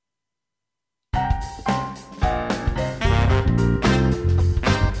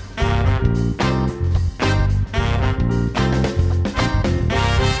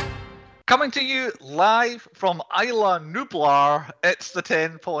Coming to you live from Isla Nublar, it's the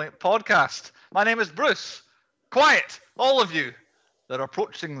 10 Point Podcast. My name is Bruce. Quiet, all of you that are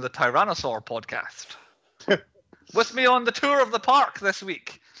approaching the Tyrannosaur podcast. With me on the tour of the park this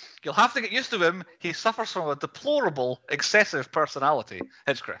week, you'll have to get used to him. He suffers from a deplorable, excessive personality.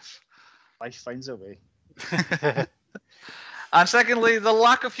 It's Chris. Life finds a way. And secondly, the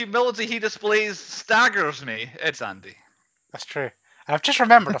lack of humility he displays staggers me. It's Andy. That's true. And I've just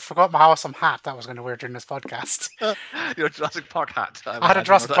remembered, I forgot my awesome hat that I was going to wear during this podcast. Your Jurassic Park hat. I had a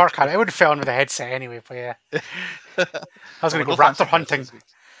Jurassic Park hat. It would have fit on with the headset anyway, but yeah. I was going to go raptor hunting.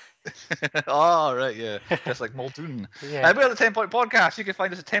 Oh, right, yeah. Just like Muldoon. Yeah. We're the 10 Point Podcast. You can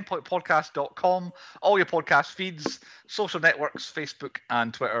find us at 10pointpodcast.com. All your podcast feeds, social networks, Facebook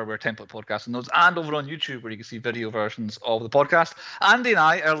and Twitter, we're 10 Point Podcast on those. And over on YouTube, where you can see video versions of the podcast. Andy and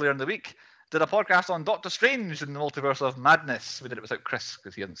I, earlier in the week, did a podcast on Doctor Strange in the Multiverse of Madness. We did it without Chris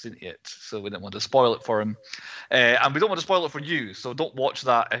because he hasn't seen it yet, so we didn't want to spoil it for him, and we don't want to spoil it for you. So don't watch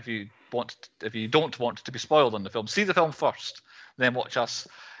that if you don't want to be spoiled on the film. See the film first, then watch us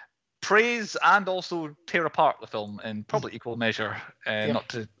praise and also tear apart the film in probably equal measure, not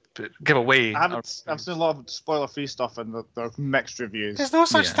to give away. I've seen a lot of spoiler-free stuff and they're mixed reviews. There's no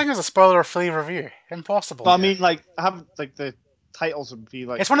such thing as a spoiler-free review. Impossible. But I mean, like, I have like the titles would be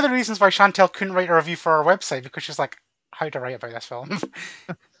like. It's one of the reasons why Chantel couldn't write a review for our website, because she's like, how to write about this film.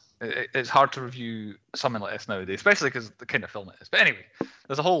 It's hard to review something like this nowadays, especially because the kind of film it is. But anyway,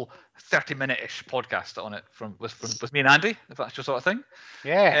 there's a whole 30-minute-ish podcast on it with me and Andy, if that's your sort of thing.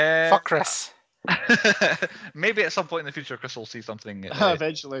 Yeah, fuck Chris. Maybe at some point in the future, Chris will see something.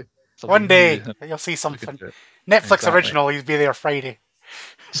 Eventually. One day, you'll see something. Netflix original, he'll be there Friday.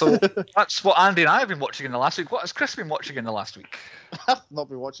 So that's what Andy and I have been watching in the last week. What has Chris been watching in the last week? I've not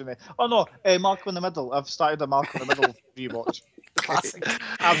been watching it. Oh no, Malcolm in the Middle. I've started a Malcolm in the Middle rewatch. Classic.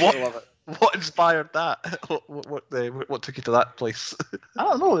 Absolutely love it. What inspired that? What took you to that place? I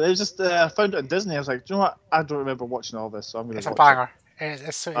don't know. It was just I found it on Disney. I was like, do you know what? I don't remember watching all this, so I'm going to. It's a banger.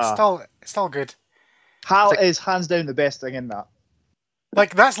 It's still good. Hal is hands down the best thing in that.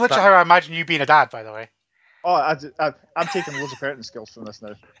 Like, that's literally how I imagine you being a dad, by the way. Oh, I'm taking loads of parenting skills from this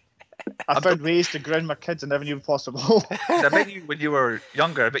now. I found ways to ground my kids I never knew possible. I bet you, when you were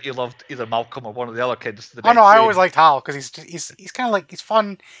younger, I bet you loved either Malcolm or one of the other kids. Oh no, I always liked Hal because he's kind of like, he's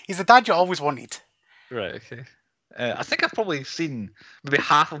fun. He's the dad you always wanted. Right. Okay. I think I've probably seen maybe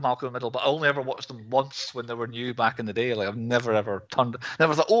half of Malcolm in the Middle, but I only ever watched them once when they were new back in the day. Like, I've never ever thought,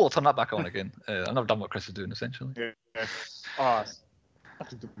 oh, I'll turn that back on again. I've never done what Chris is doing, essentially. Yeah. Oh, I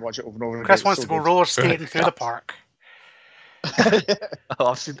have to watch it over and over again. Chris wants to go roller skating through the park. Oh,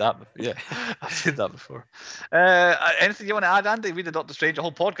 I've seen that. Yeah, I've seen that before. Anything you want to add, Andy? We did Doctor Strange, a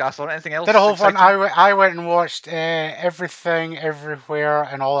whole podcast on anything else. Did a whole fun. I went and watched Everything, Everywhere,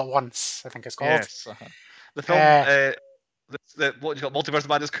 and All at Once. I think it's called. Yes. The film. What you got? Multiverse of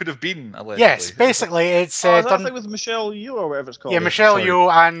Madness could have been. Allegedly. Yes, basically it's that done thing with Michelle Yeoh or whatever it's called. Yeah, Michelle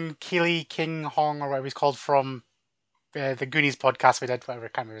Yeoh and Keely King Hong or whatever he's called from the Goonies podcast we did. Whatever, I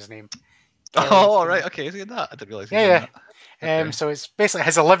can't remember his name. Oh, right, okay, is he in that? I didn't realise he was in that. Okay. So it's basically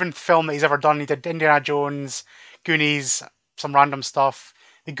his 11th film that he's ever done. He did Indiana Jones, Goonies, some random stuff,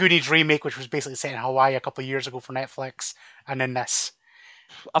 the Goonies remake, which was basically set in Hawaii a couple of years ago for Netflix, and then this.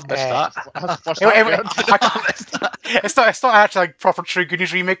 I've missed that. It's not actually like proper true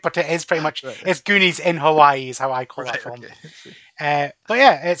Goonies remake, but it is pretty much it's Goonies in Hawaii is how I call that film. Okay. But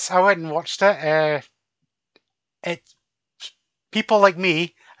yeah, I went and watched it. People like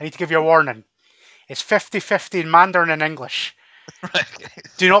me, I need to give you a warning. It's 50-50 in Mandarin and English. Right.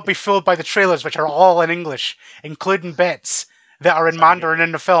 Do not be fooled by the trailers, which are all in English, including bits that are in Mandarin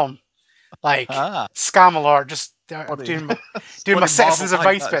in the film. Like, scam alert, just doing my citizens'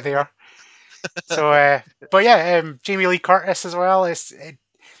 advice bit there. So, but yeah, Jamie Lee Curtis as well. It's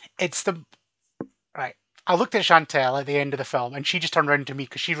the... Right. I looked at Chantel at the end of the film, and she just turned around to me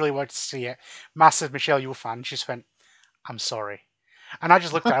because she really wanted to see it. Massive Michelle Yeoh fan. She just went, I'm sorry. And I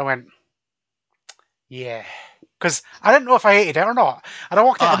just looked at her and went, yeah. Because I didn't know if I hated it or not. And I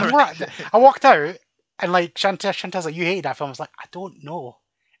walked out, I walked out, and like Chantel's like, you hated that film. I was like, I don't know.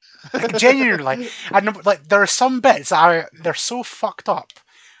 Like, genuinely, like there are some bits that they're so fucked up.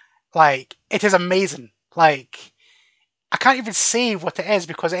 Like, it is amazing. Like, I can't even say what it is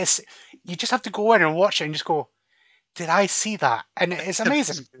because you just have to go in and watch it and just go, did I see that? And it's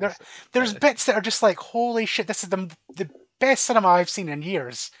amazing. There's bits that are just like, holy shit, this is the best cinema I've seen in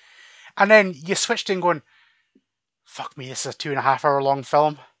years. And then you switch to and going, fuck me, this is a 2.5 hour long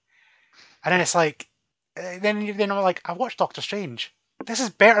film. And then it's like, then I'm like, I watched Doctor Strange. This is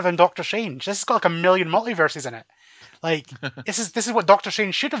better than Doctor Strange. This has got like 1 million multiverses in it. Like, this is what Doctor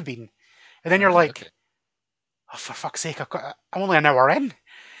Strange should have been. and then you're like, oh, for fuck's sake, I'm only an hour in.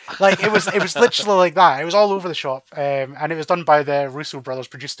 Like it was literally like that. It was all over the shop, and it was done by the Russo brothers,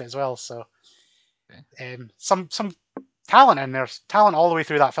 produced it as well. So, some talent in there, talent all the way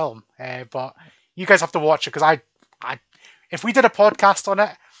through that film. But you guys have to watch it, because I, if we did a podcast on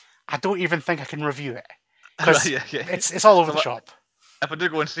it, I don't even think I can review it, because it's all over the shop. If I do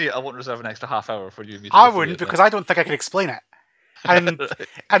go and see it, I won't reserve an extra half hour for you. I wouldn't, because I don't think I can explain it. And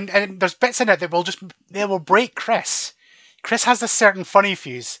and there's bits in it that will break Chris. Chris has this certain funny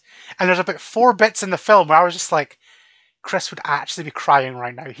fuse, and there's about 4 bits in the film where I was just like, Chris would actually be crying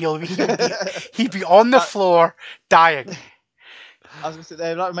right now. He'd be on the floor dying. I was going to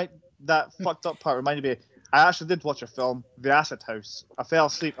say that fucked up part reminded me. I actually did watch a film, The Acid House. I fell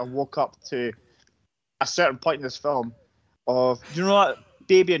asleep and woke up to a certain point in this film of, do you know that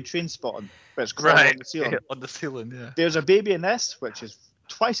baby in Trainspotting, where it's crawling on the ceiling? On the ceiling, yeah. There's a baby in this which is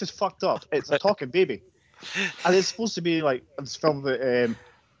twice as fucked up. It's a talking baby, and it's supposed to be like this film that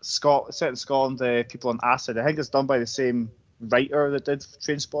set in Scotland, people on acid. I think it's done by the same writer that did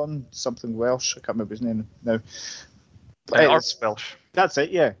Trainspotting, something Welsh. I can't remember his name now. It's Welsh. That's it.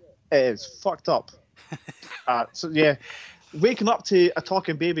 Yeah, it is fucked up. So yeah, waking up to a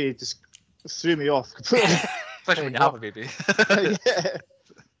talking baby just threw me off completely. Especially when you have a baby. Yeah.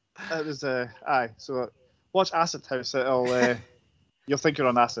 It was So watch Acid House. You'll think you're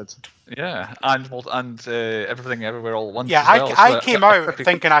on acid. Yeah, and Everything Everywhere All at Once. Yeah, I came out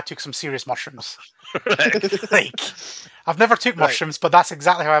thinking I took some serious mushrooms. Like, I've never took mushrooms, but that's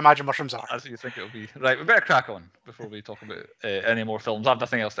exactly how I imagine mushrooms are. That's what you think it will be. Right, we better crack on before we talk about any more films. I have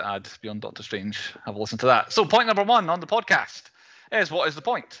nothing else to add beyond Doctor Strange. Have a listen to that. So, point number 1 on the podcast is, what is the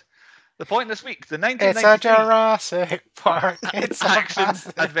point? The point this week, the 1993... It's a Jurassic Park. It's action,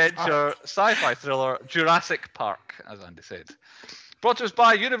 adventure, sci-fi thriller, Jurassic Park, as Andy said. Brought to us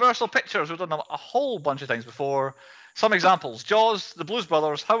by Universal Pictures. We've done them a whole bunch of times before. Some examples: Jaws, The Blues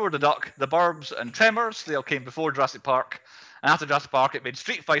Brothers, Howard the Duck, The Burbs, and Tremors. They all came before Jurassic Park. And after Jurassic Park, it made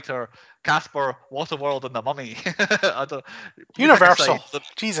Street Fighter, Casper, Waterworld, and The Mummy. Universal.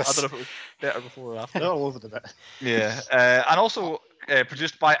 Jesus. I don't know if it was better before or after. They're all over the bit. Yeah. And also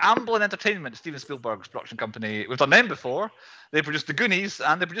produced by Amblin Entertainment, Steven Spielberg's production company. We've done them before. They produced The Goonies,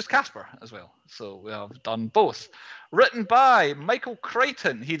 and they produced Casper as well. So we have done both. Written by Michael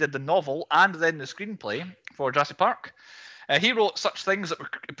Crichton. He did the novel and then the screenplay for Jurassic Park. He wrote such things that were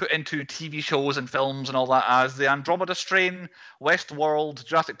put into TV shows and films and all that as The Andromeda Strain, Westworld,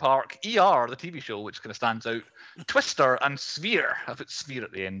 Jurassic Park, ER, the TV show, which kind of stands out, Twister, and Sphere. I put Sphere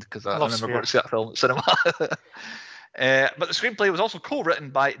at the end because I remember going to see that film at cinema. But the screenplay was also co-written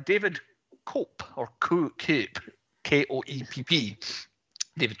by David Koepp, or Koepp, K-O-E-P-P.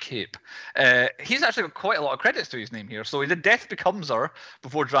 David Koepp. He's actually got quite a lot of credits to his name here. So he did Death Becomes Her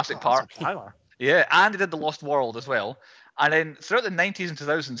before Jurassic Park. Yeah, and he did The Lost World as well. And then throughout the 90s and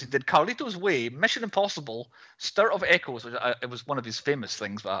 2000s, he did Carlito's Way, Mission Impossible, Stir of Echoes, which it was one of his famous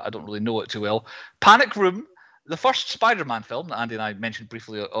things, but I don't really know it too well. Panic Room, the first Spider-Man film that Andy and I mentioned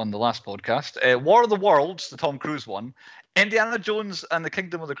briefly on the last podcast, War of the Worlds, the Tom Cruise one, Indiana Jones and the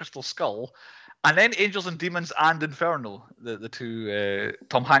Kingdom of the Crystal Skull, and then Angels and Demons and Inferno, the two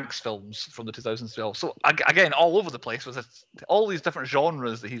Tom Hanks films from the 2012. So again, all over the place with all these different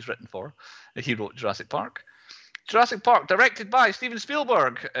genres that he's written for. He wrote Jurassic Park. Jurassic Park, directed by Steven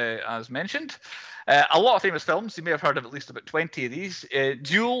Spielberg, as mentioned. A lot of famous films. You may have heard of at least about 20 of these.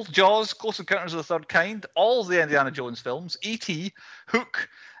 Duel, Jaws, Close Encounters of the Third Kind, all the Indiana Jones films, E.T., Hook,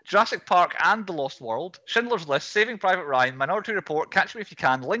 Jurassic Park and The Lost World, Schindler's List, Saving Private Ryan, Minority Report, Catch Me If You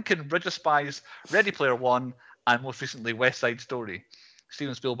Can, Lincoln, Bridge of Spies, Ready Player One, and most recently West Side Story.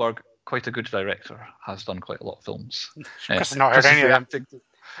 Steven Spielberg, quite a good director, has done quite a lot of films. Chris has not heard any of them.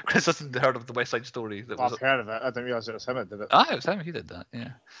 Chris hasn't heard of the West Side Story. I've heard of it. I didn't realise it was him that did it. It was him. He did that,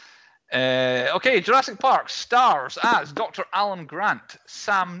 yeah. Okay, Jurassic Park stars as Dr. Alan Grant,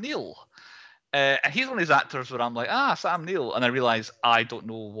 Sam Neill. And he's one of these actors where I'm like, Sam Neill. And I realise I don't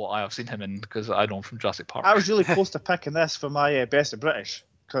know what I have seen him in because I know him from Jurassic Park. I was really close to picking this for my Best of British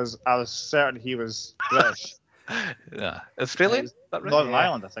because I was certain he was British. Yeah. Australian? Northern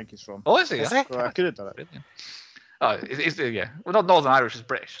Ireland, I think he's from. Oh, is he? So I could have done it. Brilliant. Yeah. Well, not Northern Irish is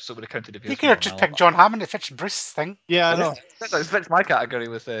British, so it would have counted if you could have just picked John Hammond. It fits Bruce's thing. Yeah, I know. It fits my category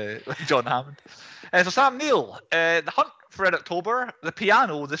with John Hammond. So Sam Neill, The Hunt Red October, The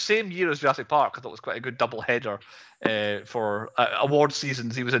Piano, the same year as Jurassic Park. I thought was quite a good double header for award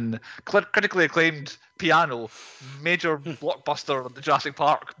seasons. He was in critically acclaimed Piano, major blockbuster, the Jurassic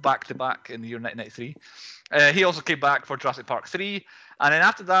Park back to back in the year 1993. He also came back for Jurassic Park 3. And then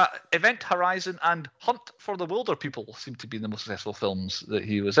after that, Event Horizon and Hunt for the Wilder People seem to be the most successful films that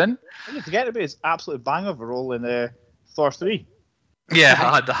he was in. And forget about his absolute bang of a role in Thor 3. Yeah,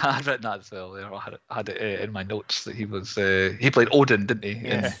 I had written that as well. I had it in my notes that he was he played Odin, didn't he?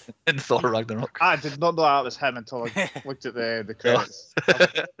 Yeah. In Thor Ragnarok. I did not know that was him until I looked at the credits.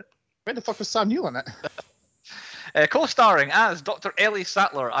 Where the fuck was Sam Neill in it? Co-starring as Dr. Ellie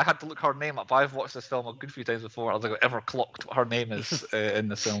Sattler. I had to look her name up. I've watched this film a good few times before. I don't think I've ever clocked what her name is in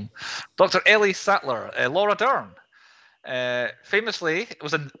the film. Dr. Ellie Sattler. Laura Dern. Famously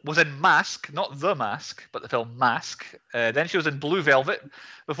was in Mask, not The Mask, but the film Mask. Then she was in Blue Velvet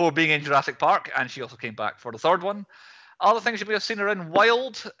before being in Jurassic Park, and she also came back for the third one. Other things you may have seen her in: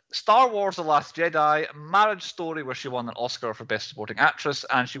 Wild, Star Wars: The Last Jedi, Marriage Story, where she won an Oscar for Best Supporting Actress,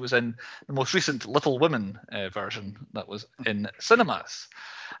 and she was in the most recent Little Women version that was in cinemas.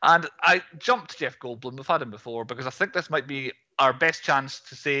 And I jumped Jeff Goldblum. We've had him before because I think this might be our best chance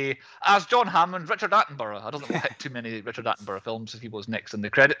to say, as John Hammond, Richard Attenborough. I don't think we'll hit too many Richard Attenborough films if he was next in the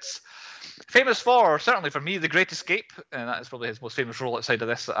credits. Famous for, certainly for me, The Great Escape, and that is probably his most famous role outside of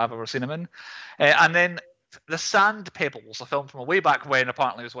this that I've ever seen him in. And then The Sand Pebbles, a film from way back when,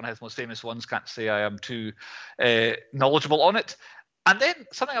 apparently was one of his most famous ones. Can't say I am too knowledgeable on it. And then,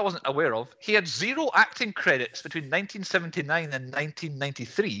 something I wasn't aware of, he had 0 acting credits between 1979 and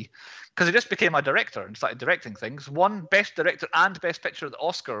 1993, because he just became a director and started directing things. Won Best Director and Best Picture at the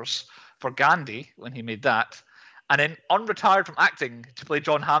Oscars for Gandhi when he made that, and then unretired from acting to play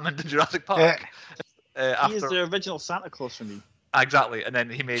John Hammond in Jurassic Park. He is the original Santa Claus for me. Exactly, and then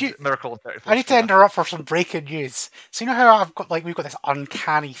he made Miracle on 34th I need to interrupt for some breaking news. So you know how we've got this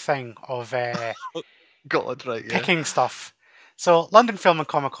uncanny thing of God, right, yeah. picking stuff. So London Film and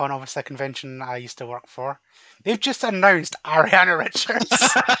Comic Con, obviously a convention I used to work for, they've just announced Ariana Richards.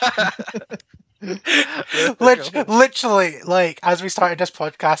 Literally, like, as we started this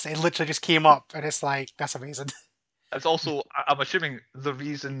podcast, it literally just came up, and it's like, that's amazing. It's also, I'm assuming the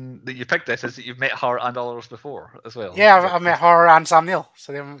reason that you picked this is that you've met her and others before as well. Yeah, I've met her and Sam Neill,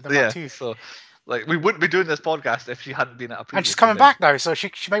 so they're my two. So, like, we wouldn't be doing this podcast if she hadn't been at a previous And she's coming back now, so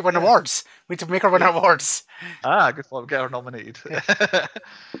she might win awards. We need to make her win awards. Good luck, get her nominated.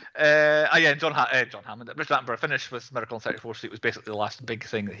 John Hammond. Richard Attenborough finished with Miracle on 34th Street was basically the last big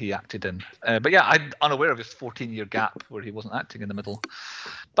thing that he acted in. But yeah, I'm unaware of his 14-year gap where he wasn't acting in the middle.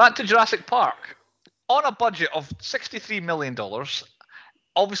 Back to Jurassic Park. On a budget of $63 million,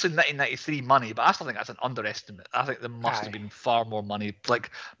 obviously 1993 money, but I still think that's an underestimate. I think there must have been far more money.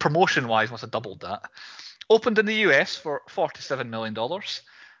 Like, promotion-wise, must have doubled that. Opened in the US for $47 million.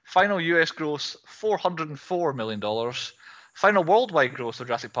 Final US gross, $404 million. Final worldwide gross for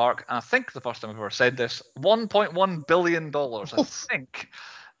Jurassic Park, and I think the first time I've ever said this, $1.1 billion. I think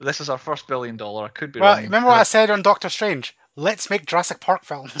this is our first $1 billion. I could be wrong. Well, remember what I said on Doctor Strange? Let's make Jurassic Park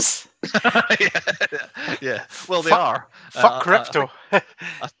films. Yeah. Well, they are. Fuck crypto.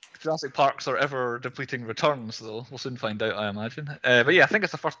 Jurassic Parks are ever depleting returns, though. We'll soon find out, I imagine. But yeah, I think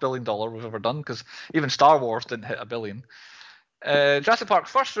it's the first $1 billion we've ever done, because even Star Wars didn't hit $1 billion. Jurassic Park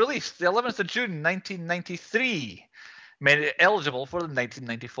first released the 11th of June 1993. Made it eligible for the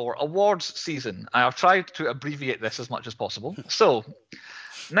 1994 awards season. I have tried to abbreviate this as much as possible. So,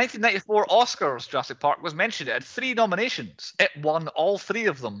 1994 Oscars, Jurassic Park was mentioned. It had 3 nominations. It won all 3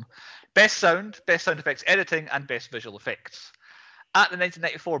 of them. Best Sound Effects Editing, and Best Visual Effects. At the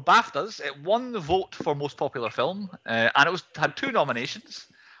 1994 BAFTAs, it won the vote for Most Popular Film, and it had 2 nominations.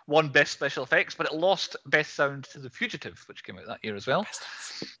 Won Best Special Effects, but it lost Best Sound to The Fugitive, which came out that year as well.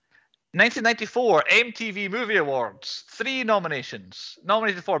 1994 MTV Movie Awards, 3 nominations.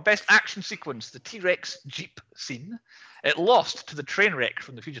 Nominated for Best Action Sequence, the T-Rex Jeep scene. It lost to the train wreck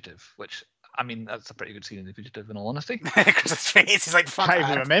from The Fugitive, which, I mean, that's a pretty good scene in The Fugitive, in all honesty. Because his face is like, fuck. I can't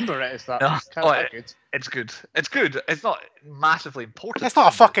even remember it. It's that. No. Good. It's good. It's good. It's not massively important. It's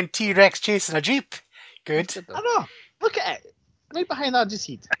not a fucking T-Rex chasing a Jeep. Good. I know. Look at it. Right behind that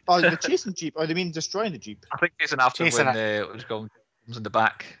seat. Oh, the chasing Jeep. Or they mean destroying the Jeep? I think chasing after when it was going in the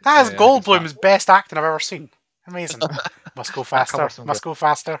back. That is Goldblum's best acting I've ever seen. Amazing. Must go faster. Must go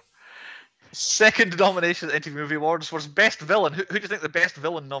faster. Second nomination at the MTV Movie Awards was Best Villain. Who do you think the Best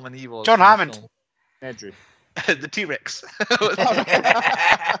Villain nominee was? John Hammond. Andrew. The T-Rex.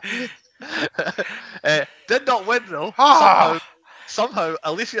 Did not win, though. Somehow,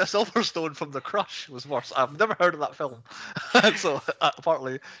 Alicia Silverstone from The Crush was worse. I've never heard of that film. So,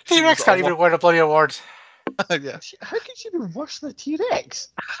 partly... T-Rex can't even win a bloody award. Yeah. How could she be worse than a T-Rex?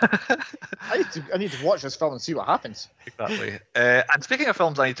 I need to watch this film and see what happens. Exactly. And speaking of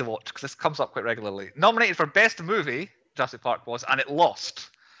films I need to watch, because this comes up quite regularly, nominated for Best Movie, Jurassic Park was, and it lost.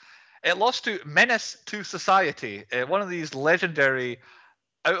 It lost to Menace to Society, one of these legendary,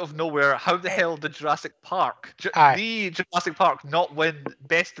 out of nowhere, how the hell did Jurassic Park, the Jurassic Park, not win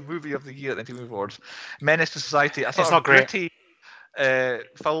Best Movie of the Year at the TV Awards? Menace to Society, a sort of gritty,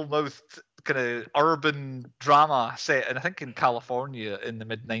 foul-mouthed kind of urban drama set, and I think in California in the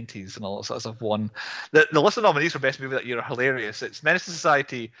mid-90s and all that sort of stuff won. The list of nominees for Best Movie that year are hilarious. It's Menace to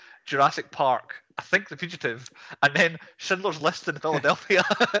Society, Jurassic Park, I think The Fugitive, and then Schindler's List in Philadelphia.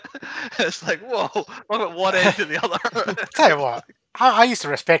 It's like, whoa, look at one end to the other. Tell you what, I used to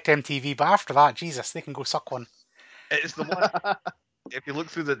respect MTV, but after that, Jesus, they can go suck one. It's the one. If you look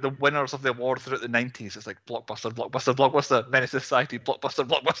through the winners of the award throughout the 90s, it's like blockbuster, blockbuster, blockbuster, Menace to Society, blockbuster,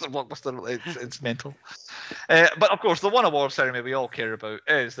 blockbuster, blockbuster. It's mental. But of course, the one award ceremony we all care about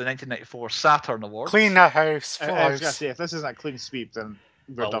is the 1994 Saturn Awards. Clean that house. I was going to say, if this isn't a clean sweep, then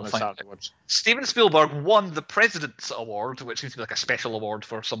we're done with Saturn Awards. Steven Spielberg won the President's Award, which seems to be like a special award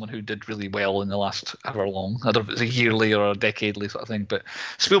for someone who did really well in the last however long. I don't know if it's a yearly or a decadely sort of thing, but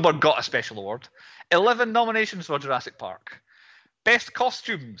Spielberg got a special award. 11 nominations for Jurassic Park. Best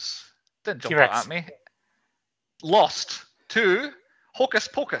costumes. Didn't jump out at me. Lost to Hocus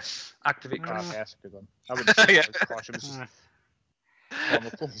Pocus. Activate Crap. Yeah, that's a good one. I wouldn't say Yeah. costumes.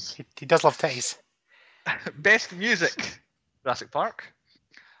 He does love titties. Best music. Jurassic Park.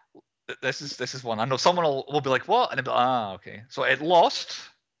 This is one. I know someone will be like, what? And they'll be like, okay. So it lost.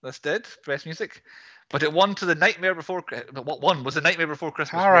 This did. Best music. But it won to the Nightmare Before... What one was the Nightmare Before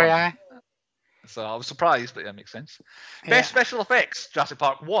Christmas? All right, aye. So I was surprised, but that makes sense. Yeah. Best special effects, Jurassic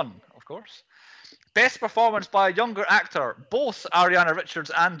Park 1, of course. Best performance by a younger actor, both Ariana Richards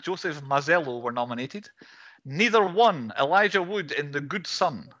and Joseph Mazzello were nominated. Neither won. Elijah Wood in The Good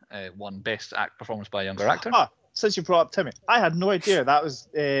Son won best performance by a younger actor. Since you brought up Timmy, I had no idea that was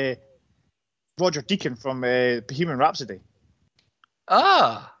Roger Deakins from Bohemian Rhapsody.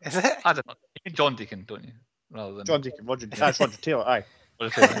 Is it? I don't know. You mean John Deacon, don't you? Rather than John Deacon, that's Roger Taylor, aye.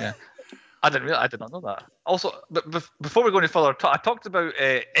 Roger Taylor, yeah. I did not know that. Also, but before we go any further, I talked about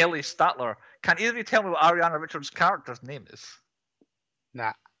Ellie Statler. Can either of you tell me what Ariana Richards' character's name is?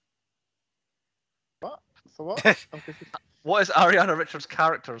 Nah. What? For what? What is Ariana Richards'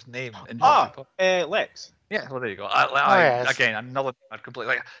 character's name in Jurassic Park? Lex. Yeah, well, there you go. Yes. Again, another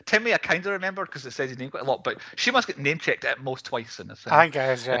completely. Like Timmy, I kind of remembered because it says his name quite a lot, but she must get name checked at most twice in this thing. I think it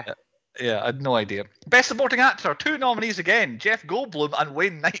is, yeah. Yeah, I had no idea. Best Supporting Actor, 2 nominees again. Jeff Goldblum and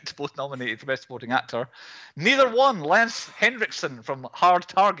Wayne Knight both nominated for Best Supporting Actor. Neither won. Lance Henriksen from Hard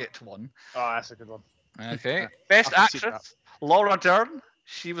Target won. Oh, that's a good one. Okay. Best Actress, Laura Dern.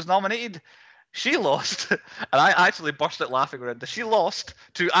 She was nominated. She lost, and I actually burst out laughing around this. She lost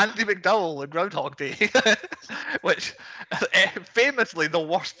to Andy McDowell in Groundhog Day, which famously the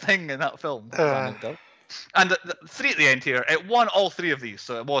worst thing in that film. And the 3 at the end here, it won all 3 of these,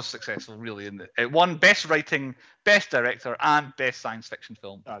 so it was successful, really. It won Best Writing, Best Director, and Best Science Fiction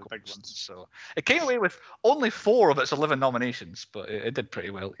Film. The big ones. So it came away with only 4 of its 11 nominations, but it did pretty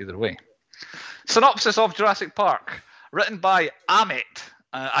well either way. Synopsis of Jurassic Park, written by Amit.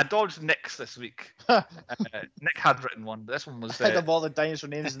 I dodged Nick's this week. Nick had written one, but this one was... I had all the dinosaur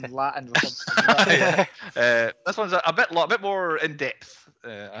names in Latin or something. Yeah. This one's a bit more in-depth,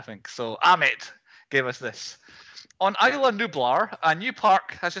 I think. So Amit gave us this. On Isla Nublar, a new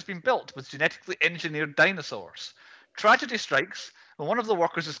park has just been built with genetically engineered dinosaurs. Tragedy strikes when one of the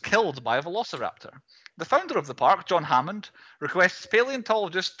workers is killed by a velociraptor. The founder of the park, John Hammond, requests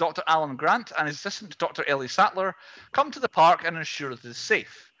paleontologist Dr. Alan Grant and his assistant Dr. Ellie Sattler come to the park and ensure it is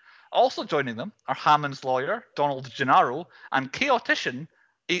safe. Also joining them are Hammond's lawyer, Donald Gennaro, and chaotician,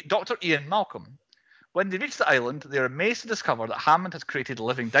 Dr. Ian Malcolm. When they reach the island, they are amazed to discover that Hammond has created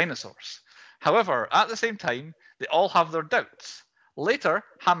living dinosaurs. However, at the same time, they all have their doubts. Later,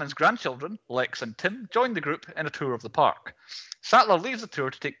 Hammond's grandchildren, Lex and Tim, join the group in a tour of the park. Sattler leaves the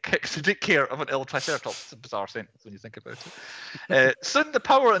tour to take care of an ill Triceratops. It's a bizarre sentence when you think about it. Soon the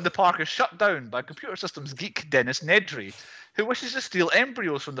power in the park is shut down by computer systems geek Dennis Nedry, who wishes to steal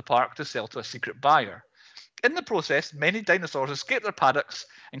embryos from the park to sell to a secret buyer. In the process, many dinosaurs escape their paddocks,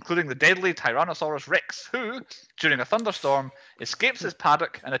 including the deadly Tyrannosaurus Rex, who, during a thunderstorm, escapes his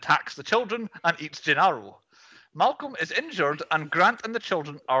paddock and attacks the children and eats Gennaro. Malcolm is injured, and Grant and the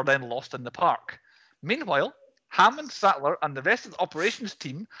children are then lost in the park. Meanwhile, Hammond, Sattler, and the rest of the operations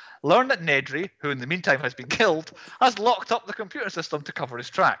team learn that Nedry, who in the meantime has been killed, has locked up the computer system to cover his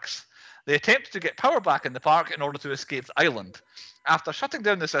tracks. They attempt to get power back in the park in order to escape the island. After shutting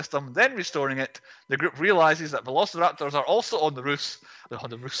down the system, then restoring it, the group realizes that velociraptors are also on the loose, and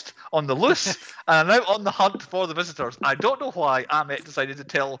are now on the hunt for the visitors. I don't know why Ahmet decided to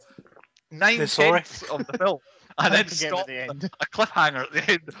tell 9/10 of the film and then stop the end. a cliffhanger at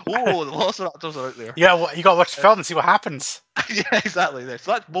the end. Oh, the velociraptors are out there. Yeah, well, you got to watch the film and see what happens. Yeah, exactly.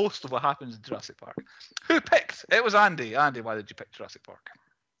 So that's most of what happens in Jurassic Park. Who picked? It was Andy. Andy, why did you pick Jurassic Park?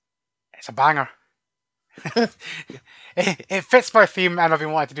 It's a banger. it fits my theme, and I've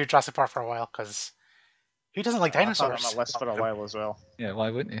been wanting to do Jurassic Park for a while because who doesn't like dinosaurs? I've had it on my list for a while as well. Yeah, why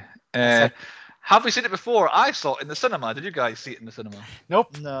wouldn't you? Have we seen it before? I saw it in the cinema. Did you guys see it in the cinema?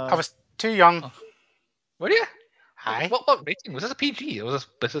 Nope. No. I was too young. Oh. Were you? Hi. What rating? Was this a PG? Or was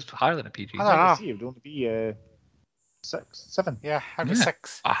this higher than a PG? I don't know. It would only be 6, 7. Yeah, I'd be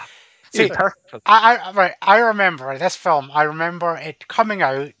 6. See, I remember this film. I remember it coming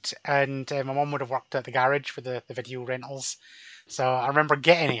out, and my mum would have worked at the garage for the video rentals, so I remember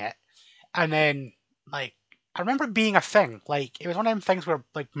getting it, and then like I remember it being a thing. Like it was one of them things where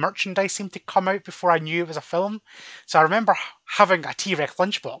like merchandise seemed to come out before I knew it was a film. So I remember having a T-Rex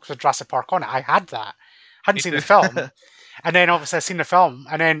lunchbox with Jurassic Park on it. I had that. Hadn't seen the film, and then obviously I seen the film,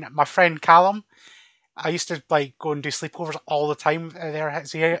 and then my friend Callum. I used to like go and do sleepovers all the time there.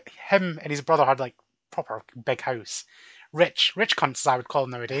 So him and his brother had like proper big house, rich cunts as I would call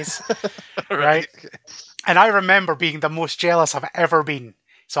them nowadays, right? And I remember being the most jealous I've ever been.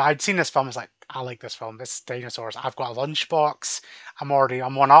 So I'd seen this film. I was like, I like this film. This is dinosaurs. I've got a lunchbox. I'm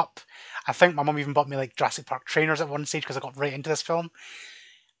one up. I think my mum even bought me like Jurassic Park trainers at one stage because I got right into this film.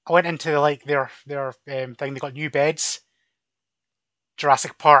 I went into like their thing. They got new beds.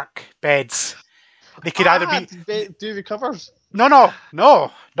 Jurassic Park beds. They could either be Duvie covers. No,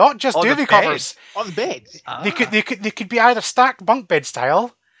 not just Duvie covers. On the beds. They could be either stacked bunk bed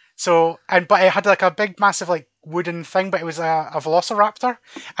style. So but it had like a big massive like wooden thing, but it was a velociraptor,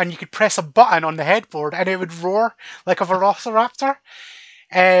 and you could press a button on the headboard and it would roar like a velociraptor.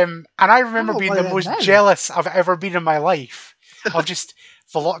 And I remember being the most jealous I've ever been in my life of just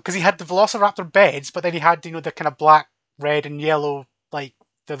because he had the velociraptor beds, but then he had the kind of black, red, and yellow like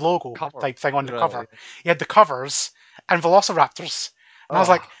the logo type thing on the cover. He had the covers and velociraptors, and I was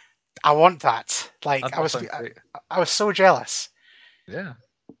like, I want that. Like I was so jealous. Yeah.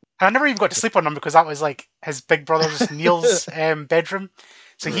 And I never even got to sleep on them because that was like his big brother's Neil's bedroom,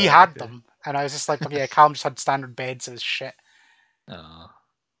 so he had them, and I was just like, okay, Callum just had standard beds. It was shit. Oh.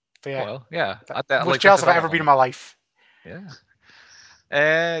 But yeah, well, yeah. Most jealous I've ever been in my life. Yeah.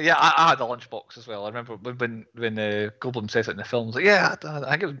 I had a lunchbox as well. I remember when Goldblum says it in the film. I was like, yeah,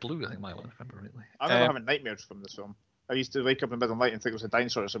 I think it was blue. I think my one. I remember rightly. I remember having nightmares from this film. I used to wake up in the middle of the night and think it was a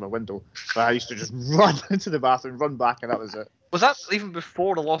dinosaur outside my window. But I used to just run into the bathroom, run back, and that was it. Was that even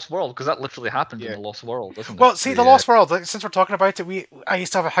before The Lost World? Because that literally happened in The Lost World, doesn't it? Well, see, The Lost World, since we're talking about it, I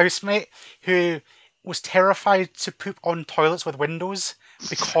used to have a housemate who was terrified to poop on toilets with windows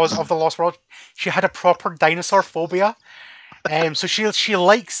because of The Lost World. She had a proper dinosaur phobia. So she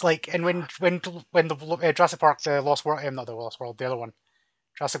likes and when the Jurassic Park, the Lost World, not the Lost World, the other one,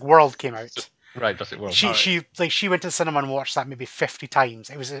 Jurassic World came out. Right, Jurassic World. She went to the cinema and watched that maybe 50 times.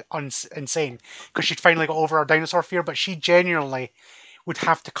 It was insane because she'd finally got over her dinosaur fear. But she genuinely would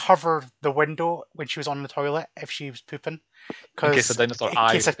have to cover the window when she was on the toilet if she was pooping, in case a dinosaur in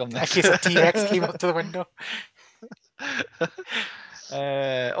case a T-Rex came up to the window.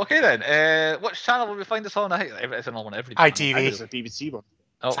 Okay then. What channel will we find this on? I think it's on every channel. ITV. It's a BBC one.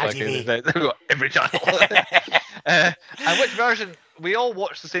 Oh, okay. They've got every channel. And which version? We all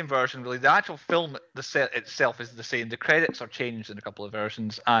watched the same version, really. The actual film itself is the same. The credits are changed in a couple of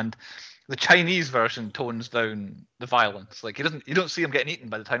versions, and the Chinese version tones down the violence. Like you don't see him getting eaten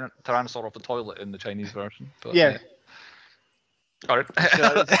by the Tyrannosaur off the toilet in the Chinese version. But, yeah. All right.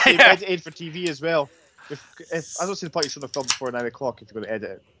 Edited for TV as well. If I don't see the point you show the film before 9 o'clock if you're going to edit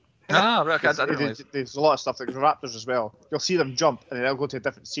it. Right. I didn't realize. There's a lot of stuff like the raptors as well. You'll see them jump and then they'll go to a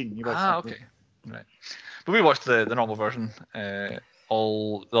different scene. Okay. Right. But we watched the normal version.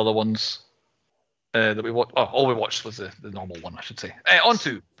 All the other ones that we watched. All we watched was the normal one, I should say. On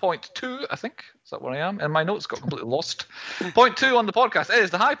to point 2, I think. Is that where I am? And my notes got completely lost. Point 2 on the podcast is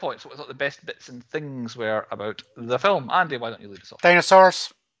the high points. What we thought the best bits and things were about the film. Andy, why don't you lead us off?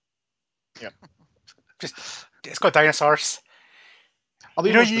 Dinosaurs. Yeah. It's got dinosaurs.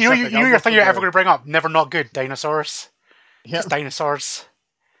 Your thing you're ever going to bring up. Never not good. Dinosaurs. Yeah. Just dinosaurs.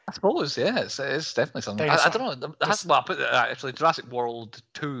 I suppose, yeah, it's definitely something. I don't know. I put actually Jurassic World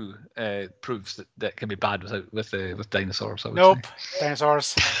 2 proves that can be bad with dinosaurs. Nope,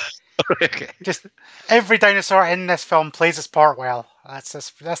 dinosaurs. Okay. Just every dinosaur in this film plays its part well. That's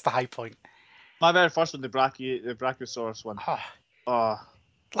the high point. My very first one, the Brachiosaurus one.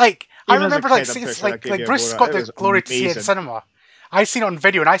 Like, I Even as a remember, like, kid, I'm pretty sure I like, gave like you a Bruce boner. got It the was glory to see it in amazing. cinema. I seen it on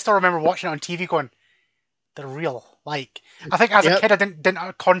video, and I still remember watching it on TV going, they're real. Like, I think as a kid, I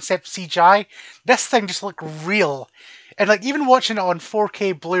didn't concept CGI. This thing just looked real. And, like, even watching it on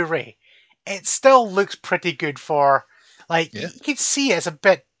 4K Blu-ray, it still looks pretty good for, like, you can see it's a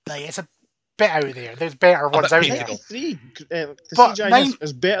bit out there. There's better ones out there. 93, the But CGI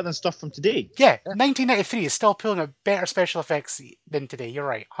is better than stuff from today. Yeah, 1993 is still pulling out better special effects than today. You're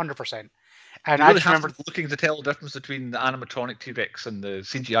right, 100%. And you I really just have remember to be looking to tell the difference between the animatronic T-Rex and the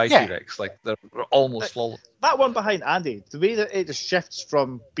CGI T-Rex. Like, they're almost flawless. That one behind Andy, the way that it just shifts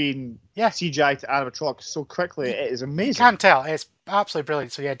from being CGI to animatronic so quickly, it is amazing. You can't tell. It's absolutely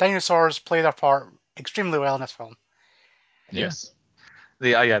brilliant. So yeah, dinosaurs play their part extremely well in this film. Yes.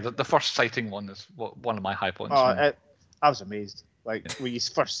 The first sighting one is one of my high points. I was amazed. Like, when you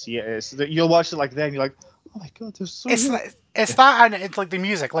first see it, you'll watch it like then, you're like, oh my god, there's so it's that, and it's like the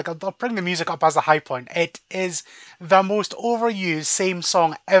music. Like, I'll bring the music up as a high point. It is the most overused same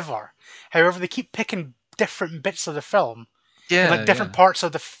song ever. However, they keep picking different bits of the film, different parts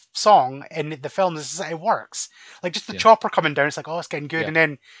of the song in the film. It works. Like, just the chopper coming down, it's like, oh, it's getting good, and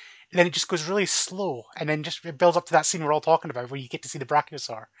then it just goes really slow, and then just it builds up to that scene we're all talking about, where you get to see the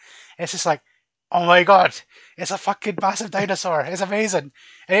Brachiosaur. And it's just like, oh my god, it's a fucking massive dinosaur. It's amazing,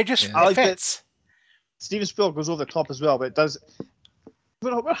 and it just it fits. Steven Spielberg goes over the top as well, but it does.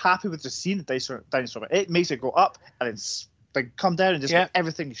 We're happy with just seeing the dinosaur. It makes it go up and it's like come down and just make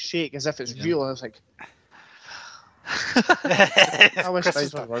everything shake as if it's real. And it's like, I wish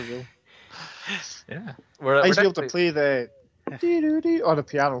dinosaurs were real. Yeah, I used to be able to play the dee-doo-dee on the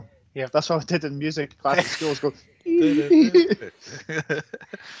piano. Yeah, that's what I did in music class at school. Go.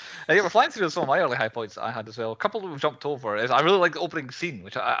 We're flying through some of my early high points that I had as well. A couple that we've jumped over is I really like the opening scene,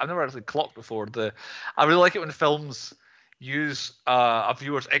 which I've never actually clocked before. I really like it when the films use a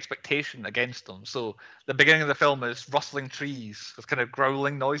viewer's expectation against them. So the beginning of the film is rustling trees with kind of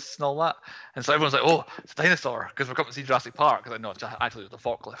growling noises and all that, and so everyone's like, "Oh, it's a dinosaur," because we're coming to see Jurassic Park. Because I know it's actually the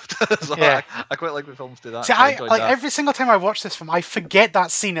forklift. So I quite like when films do that. See, I like that. Every single time I watch this film, I forget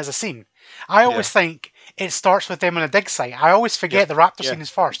that scene as a scene. I always think it starts with them on a dig site. I always forget the raptor scene is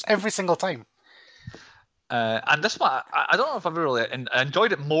first every single time. And this one, I don't know if I've really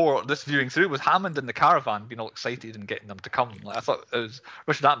enjoyed it more this viewing through with Hammond in the caravan being all excited and getting them to come. Like, I thought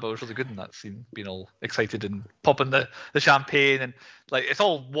Richard Attenborough was really good in that scene, being all excited and popping the champagne, and like it's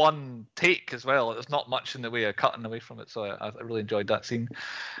all one take as well. There's not much in the way of cutting away from it, so I really enjoyed that scene.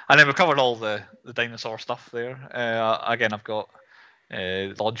 And then we've covered all the dinosaur stuff there. Again, I've got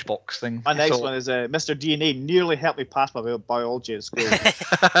lunchbox thing. My next one is Mr. DNA nearly helped me pass my biology at school.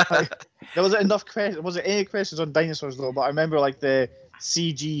 There wasn't enough questions. There wasn't any questions on dinosaurs though, but I remember like the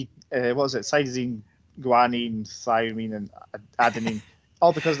CG, what was it, cytosine, guanine, thymine, and adenine,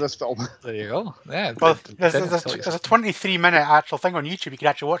 all because of this film. There you go. Yeah. Well, there's a 23-minute actual thing on YouTube you can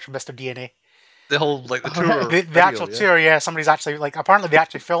actually watch from Mr. DNA. The whole the tour, the actual tour, somebody's actually apparently they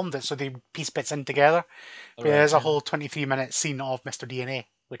actually filmed it, so they piece bits in together. But there's a whole 23-minute scene of Mr. DNA,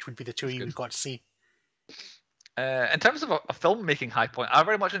 which would be the tour you got to see. In terms of a filmmaking high point, I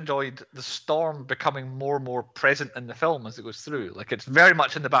very much enjoyed the storm becoming more and more present in the film as it goes through. Like, it's very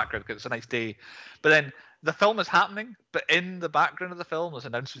much in the background because it's a nice day, but then the film is happening, but in the background of the film there's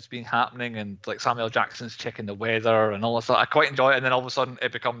announcements being happening, and like Samuel Jackson's checking the weather and all that stuff. I quite enjoy it, and then all of a sudden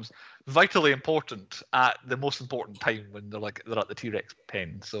it becomes vitally important at the most important time when they're at the T-Rex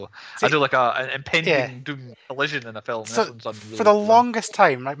pen. So I do like an impending doom collision in a film. So for the longest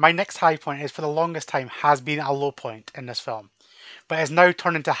time, my next high point is for the longest time has been a low point in this film, but it's now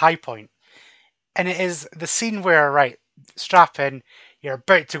turned into high point, and it is the scene where strap in. You're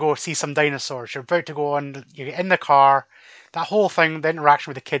about to go see some dinosaurs. You're about to go on. You get in the car. That whole thing, the interaction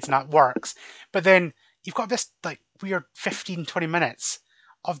with the kids, and that works. But then you've got this weird 15, 20 minutes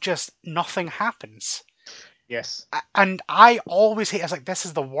of just nothing happens. Yes. And I always hate. I was like, this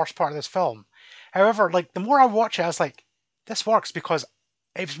is the worst part of this film. However, the more I watch it, I was like, this works because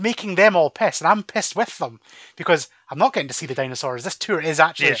it's making them all pissed, and I'm pissed with them because I'm not getting to see the dinosaurs. This tour is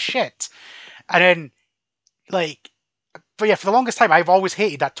actually shit. And then, but yeah, for the longest time, I've always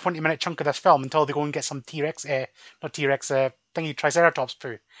hated that 20-minute chunk of this film until they go and get some T-Rex, thingy Triceratops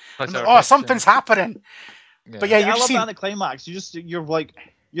poo. Something's happening. Yeah. But yeah, I love that in the climax. You're like,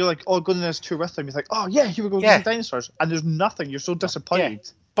 going on this tour with them. You're like, oh yeah, here we go, see dinosaurs, and there's nothing. You're so disappointed.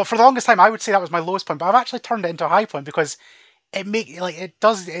 Yeah. But for the longest time, I would say that was my lowest point. But I've actually turned it into a high point because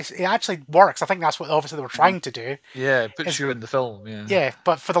it actually works. I think that's what obviously they were trying to do. Yeah, it puts you in the film. Yeah. Yeah,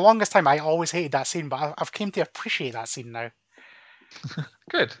 but for the longest time, I always hated that scene. But I've came to appreciate that scene now.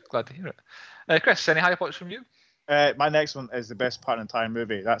 Good, glad to hear it. Chris, any high points from you? My next one is the best part of the entire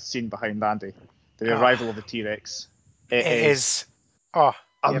movie. That scene behind Andy, the arrival of the T-Rex. It is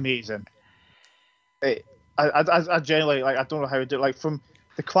amazing. I generally I don't know how to do it. From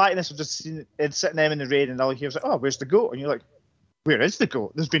the quietness of just sitting there in the rain, and all you hear is like, "Oh, where's the goat?" And you're like, "Where is the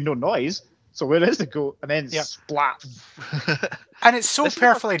goat? There's been no noise, so where is the goat?" And then splat. And it's so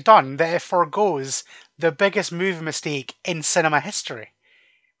perfectly done that it forgoes the biggest movie mistake in cinema history,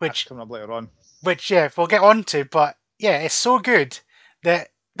 which That's coming up later on. Which we'll get on to, but it's so good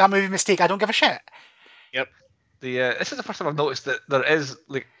that movie mistake I don't give a shit. Yep. This is the first time I've noticed that there is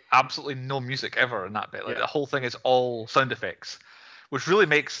absolutely no music ever in that bit. The whole thing is all sound effects, which really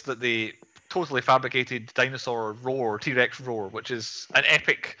makes the totally fabricated dinosaur roar, T-Rex roar, which is an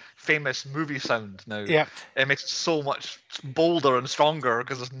epic, famous movie sound now. Yep. It makes it so much bolder and stronger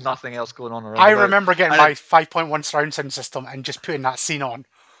because there's nothing else going on around. I remember getting my 5.1 surround sound system and just putting that scene on.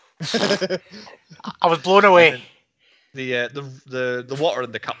 I was blown away. The water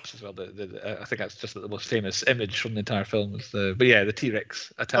in the cups as well. I think that's just the most famous image from the entire film. Is the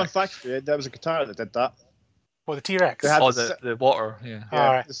T-Rex attack. Fun fact, that was a guitar that did that. Well, the T-Rex. The water. Yeah.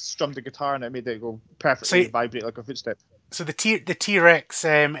 Right. They strummed the guitar and it made it go perfectly vibrate like a footstep. So the T-Rex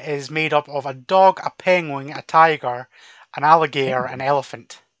is made up of a dog, a penguin, a tiger, an alligator, an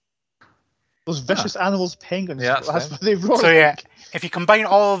elephant. Those vicious animals, penguins. Yeah, that's what they roar. So if you combine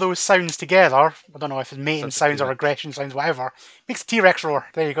all of those sounds together, I don't know if it's mating sounds or aggression sounds, whatever, it makes a T-Rex roar.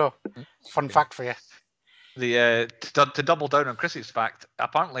 There you go. Fun fact for you. To double down on Chrissy's fact,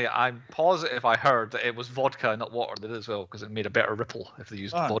 apparently I'm positive I heard that it was vodka, not water, that as well, because it made a better ripple if they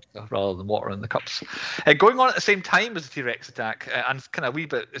used vodka rather than water in the cups. Going on at the same time as the T-Rex attack, and kind of a wee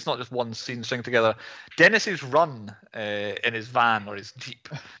bit, it's not just one scene string together. Dennis's run in his van or his Jeep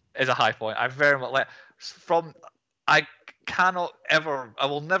is a high point. I very much I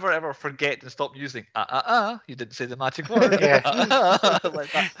will never ever forget and stop using you didn't say the magic word.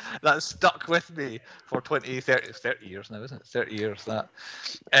 That stuck with me for 30 years now, isn't it? 30 years that.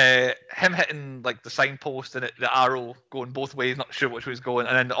 Him hitting the signpost and the arrow going both ways, not sure which way he's going,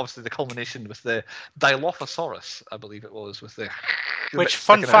 and then obviously the culmination with the Dilophosaurus, I believe it was, with the which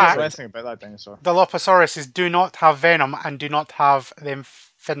fun fact about that dinosaur. Dilophosauruses do not have venom and do not have them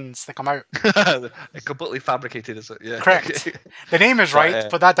fins that come out. Completely fabricated, is it? Yeah. Correct. The name is right,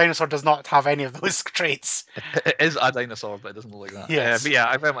 but that dinosaur does not have any of those traits. It is a dinosaur, but it doesn't look like that. Yes. But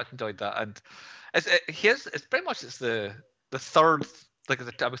I very much enjoyed that, and it's pretty much the third,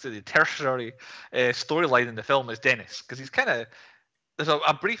 I would say the tertiary storyline in the film is Dennis, because he's kind of. There's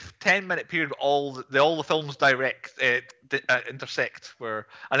a brief 10-minute period where all the films intersect,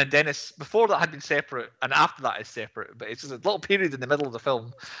 and then Dennis before that had been separate, and after that is separate. But it's just a little period in the middle of the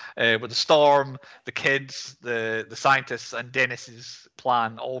film where the storm, the kids, the scientists, and Dennis's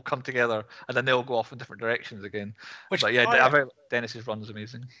plan all come together, and then they all go off in different directions again. Dennis's run is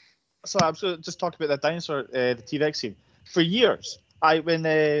amazing. So I'm just talking about that dinosaur, the T-Rex scene. For years,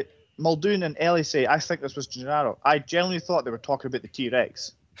 when Muldoon and Ellie say, "I think this was Gennaro," I genuinely thought they were talking about the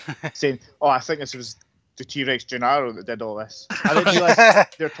T-Rex, saying, "Oh, I think this was the T-Rex Gennaro that did all this." I didn't realize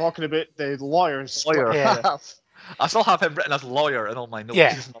they're talking about the lawyers. Yeah. I still have him written as lawyer in all my notes.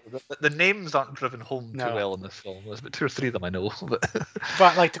 Yeah. The names aren't driven home too well in this film. There's about 2 or 3 of them I know.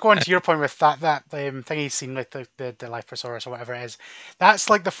 But to go on to your point with that thing he's seen with the Dilophosaurus or whatever it is, that's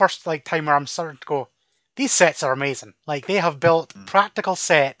the first time where I'm starting to go, these sets are amazing. They have built practical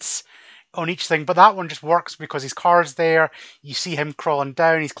sets on each thing, but that one just works because his car's there. You see him crawling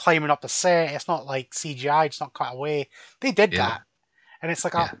down. He's climbing up the set. It's not like CGI. It's not cut away. They did that, and it's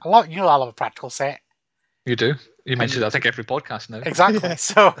I love. I love a practical set. You do. You mentioned, I think, every podcast now. Exactly.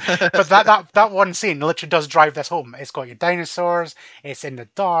 So, but that one scene literally does drive this home. It's got your dinosaurs. It's in the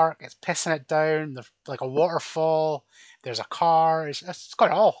dark. It's pissing it down. There's a waterfall. There's a car. It's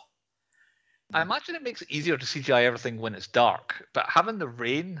got it all. I imagine it makes it easier to CGI everything when it's dark, but having the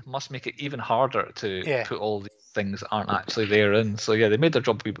rain must make it even harder to put all these things that aren't actually there in. So they made their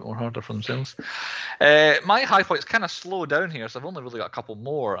job a wee bit more harder for themselves. My high points kind of slow down here, so I've only really got a couple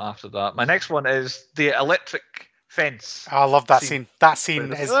more after that. My next one is the electric fence. I love that scene. That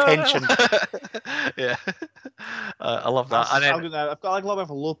scene is tension. Yeah, I love that. I've got a little bit of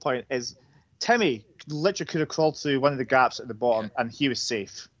a low point. Is Timmy literally could have crawled through one of the gaps at the bottom and he was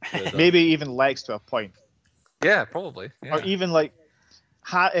safe. Maybe even Lex to a point. Yeah, probably. Yeah. Or even not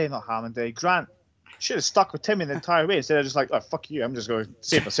Hammond, Grant should have stuck with Timmy the entire way instead of just oh, fuck you, I'm just going to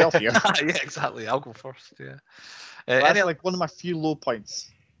save myself here. Yeah, exactly. I'll go first. Yeah. That's one of my few low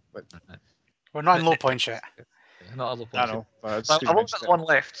points. But we're not in low points yet. Not a low I point. know. I've only got one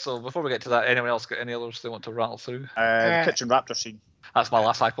left, so before we get to that, anyone else got any others they want to rattle through? The kitchen raptor scene. That's my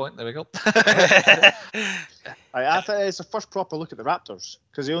last high point. There we go. I think it's the first proper look at the raptors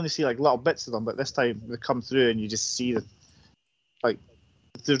because you only see like little bits of them, but this time they come through and you just see the like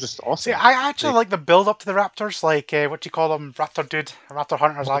they're just awesome. See, I actually like the build up to the raptors, like what do you call them, raptor dude, raptor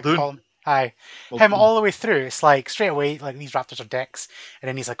hunter, as I like to call them. Aye, him all the way through. It's like straight away, like these raptors are dicks, and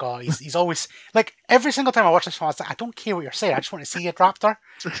then he's like, oh, he's always like every single time I watch this film, I was like, I don't care what you're saying, I just want to see a raptor.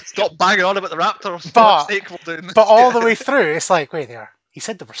 Stop banging on about the raptors. But all the way through, it's like, wait there. He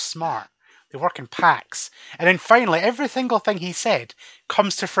said they were smart. They work in packs, and then finally, every single thing he said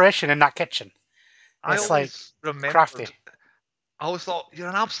comes to fruition in that kitchen. It's like crafty. I always thought, you're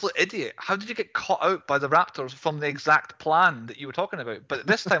an absolute idiot. How did you get caught out by the raptors from the exact plan that you were talking about? But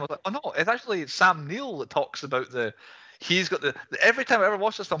this time I was like, oh no, it's actually Sam Neill that talks about he's got every time I ever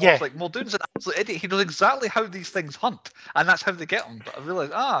watch this film, I was like, Muldoon's an absolute idiot. He knows exactly how these things hunt, and that's how they get them. But I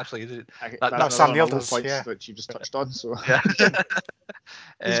realised, actually, that's Sam Neill does, which you just touched on. So yeah.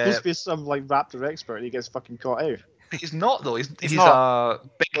 he's supposed to be some like raptor expert, and he gets fucking caught out. He's not though. He's not. A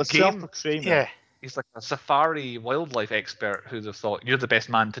big game. Yeah. He's like a safari wildlife expert who'd have thought, you're the best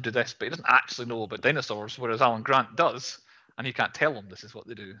man to do this, but he doesn't actually know about dinosaurs, whereas Alan Grant does, and he can't tell him this is what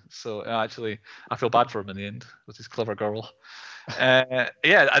they do. So actually, I feel bad for him in the end with his clever girl.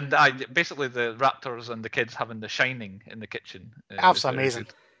 Basically the raptors and the kids having The Shining in the kitchen. Absolutely amazing.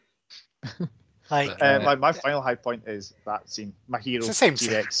 Like my final high point is that scene. My hero, it's the same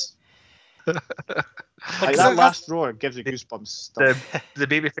T-Rex. Like that last roar gives you goosebumps. The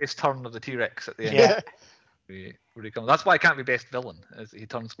babyface turn of the T-Rex at the end. Where he comes. That's why it can't be best villain. Is he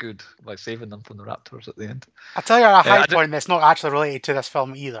turns good by saving them from the raptors at the end. I'll tell you a high point that's not actually related to this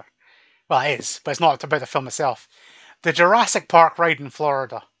film either. Well, it is, but it's not about the film itself. The Jurassic Park ride in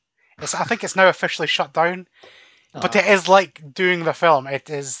Florida. I think it's now officially shut down. But it is like doing the film. It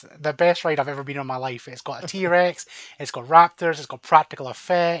is the best ride I've ever been on in my life. It's got a T-Rex, it's got raptors, it's got practical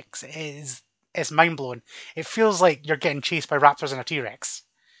effects. It's mind-blowing. It feels like you're getting chased by raptors and a T-Rex.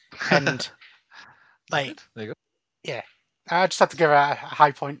 And, like... There you go. Yeah. I just have to give it a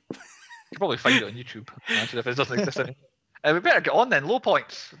high point. You can probably find it on YouTube, actually, if it doesn't exist anymore. We better get on then. Low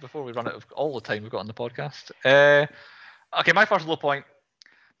points, before we run out of all the time we've got on the podcast. Okay, my first low point.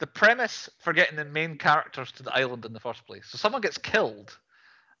 The premise for getting the main characters to the island in the first place. So someone gets killed,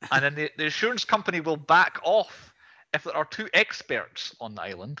 and then the insurance company will back off if there are two experts on the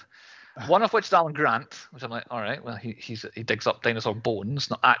island. One of which is Alan Grant, which I'm like, all right, well, he digs up dinosaur bones,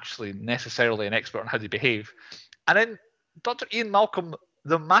 not actually necessarily an expert on how they behave. And then Dr. Ian Malcolm,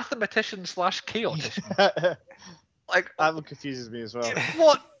 the mathematician / chaotician. Like, that one confuses me as well.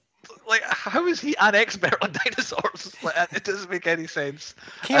 What? Like, how is he an expert on dinosaurs? Like, it doesn't make any sense.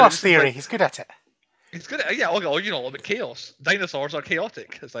 Chaos theory, he's good at it. He's good at it. Yeah, you know about chaos. Dinosaurs are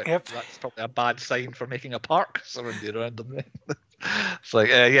chaotic. It's like, that's probably a bad sign for making a park surrounded around them. It's like,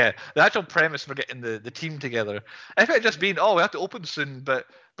 the actual premise for getting the team together. If it had just been, we have to open soon, but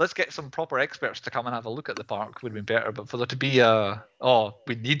let's get some proper experts to come and have a look at the park would have been better. But for there to be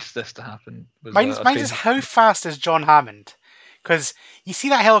we need this to happen. Mine is how fast is John Hammond? Because you see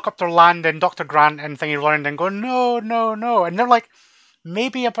that helicopter land and Dr. Grant and thingy running and go, no, no, no. And they're like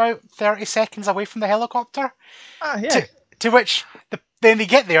maybe about 30 seconds away from the helicopter. To which then they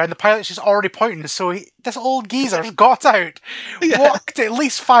get there and the pilot's just already pointing. So this old geezer's got out, walked at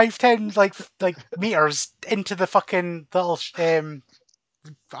least 5-10 like meters into the fucking little RV.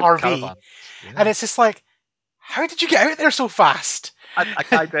 Caravan. And it's just like, how did you get out there so fast? A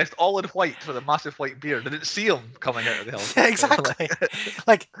guy dressed all in white with a massive white beard. They didn't see him coming out of the helicopter. Exactly.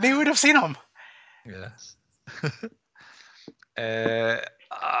 Like, they would have seen him. Yeah. Has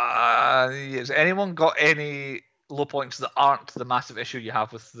anyone got any low points that aren't the massive issue you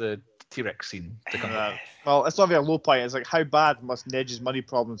have with the T-Rex scene? Well, it's not really a low point. It's like, how bad must Nedge's money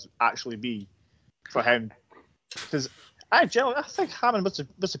problems actually be for him? Because I think Hammond must have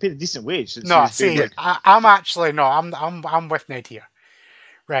paid a decent wage. No, see, I'm with Ned here.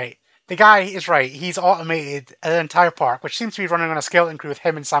 Right. The guy is right. He's automated an entire park, which seems to be running on a skeleton crew with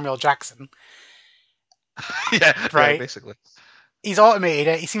him and Samuel Jackson. Right. Basically. He's automated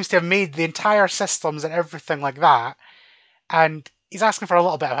it. He seems to have made the entire systems and everything like that. And he's asking for a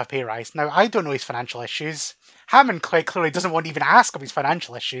little bit of a pay rise. Now, I don't know his financial issues. Hammond quite clearly doesn't want to even ask him his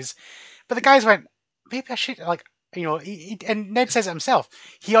financial issues. But the guys went, maybe I should, and Ned says it himself.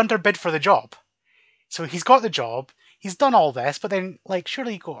 He underbid for the job. So he's got the job. He's done all this, but then,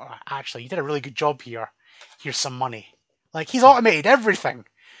 surely you go, actually, you did a really good job here. Here's some money. He's automated everything.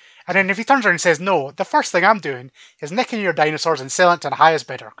 And then if he turns around and says, no, the first thing I'm doing is nicking your dinosaurs and selling it to the highest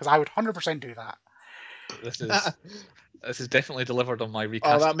bidder, because I would 100% do that. This is definitely delivered on my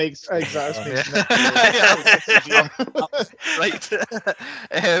recast. Oh, that makes exactly. Right.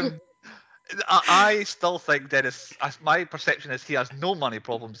 I still think Dennis. My perception is he has no money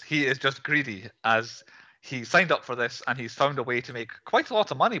problems. He is just greedy, as he signed up for this and he's found a way to make quite a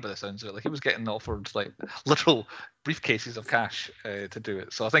lot of money by the sounds of it. Like he was getting offered like literal briefcases of cash to do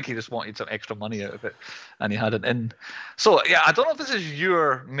it. So I think he just wanted some extra money out of it, and he had it in. So yeah, I don't know if this is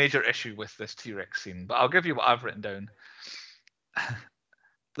your major issue with this T-Rex scene, but I'll give you what I've written down.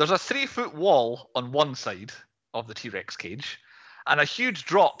 There's a 3-foot wall on one side of the T-Rex cage, and a huge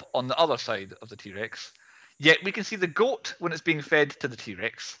drop on the other side of the T-Rex. Yet we can see the goat when it's being fed to the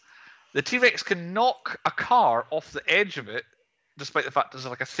T-Rex. The T-Rex can knock a car off the edge of it, despite the fact there's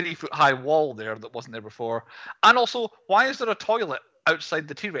like a 3-foot high wall there that wasn't there before. And also, why is there a toilet outside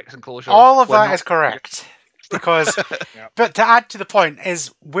the T-Rex enclosure? All of that is correct. Because, but to add to the point,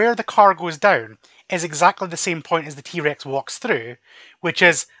 is where the car goes down is exactly the same point as the T-Rex walks through, which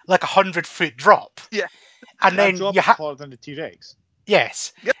is like 100-foot drop. Yeah. And then you have taller than the T-Rex.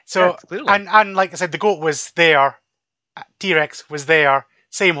 Yes. Yep. So and like I said, the goat was there, T-Rex was there,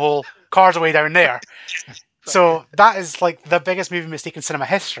 same hole, cars are way down there. So that is like the biggest movie mistake in cinema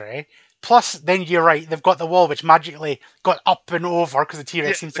history. Plus, then you're right, they've got the wall which magically got up and over because the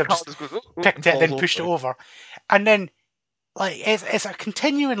T-Rex seems to have just picked it, then pushed it over. And then, like, it's a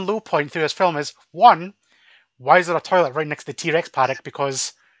continuing low point through this film is, one, why is there a toilet right next to the T-Rex paddock?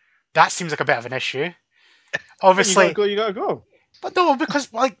 Because that seems like a bit of an issue. Obviously, you gotta go. But no,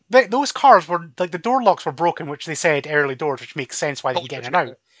 because like those cars were like the door locks were broken, which they said early doors, which makes sense why they can get in and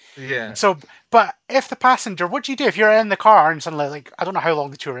out. Yeah. So, but if the passenger, what do you do if you're in the car and suddenly, like, I don't know how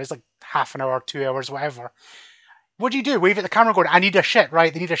long the tour is, like half an hour, 2 hours, whatever. What do you do? Wave at the camera, going, "I need a shit,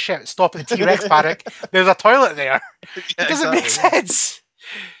 right? They need a shit. Stop at the T-Rex paddock. There's a toilet there." It doesn't make sense.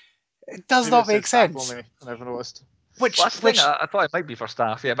 It does not make sense. I never noticed. Which I thought it might be for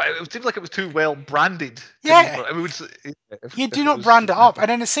staff, yeah, but it seemed like it was too well branded. Yeah, you do not brand it up, and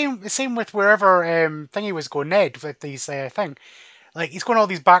then the same with wherever Thingy was going, Ned, with these thing, like he's going all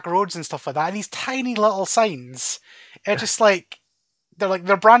these back roads and stuff like that, and these tiny little signs, it's just like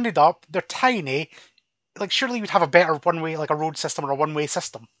they're branded up, they're tiny, like surely you'd have a better one-way, like a road system or a one-way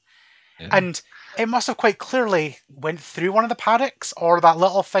system, and it must have quite clearly went through one of the paddocks, or that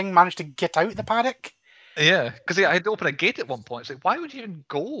little thing managed to get out the paddock. Yeah, because I had to open a gate at one point. It's like, why would you even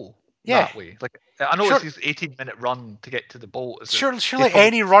go that way? Like, I know it's this 18-minute run to get to the boat. Surely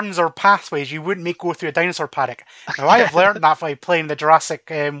any runs or pathways you wouldn't go through a dinosaur paddock. Now, I have learned that by playing the Jurassic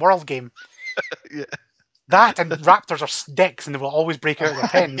World game. Yeah. That and raptors are dicks, and they will always break out of their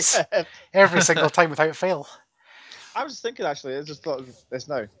pens every single time without fail. I was thinking, actually, I just thought of this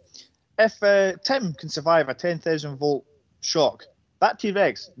now. If Tim can survive a 10,000 volt shock, that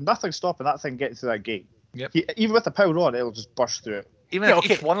T-Rex, nothing's stopping that thing getting through that gate. Yep. Even with the power on, it'll just burst through it. Even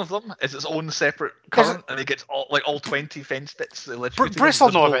if each one of them is its own separate current, and it gets all 20 fence bits. Bruce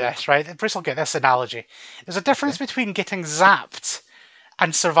will know about this, right? Bruce will get this analogy. There's a difference between getting zapped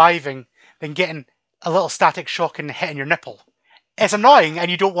and surviving than getting a little static shock and hitting your nipple. It's annoying, and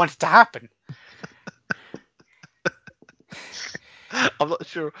you don't want it to happen. I'm not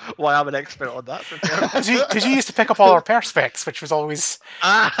sure why I'm an expert on that. Because you used to pick up all our perspex, which was always...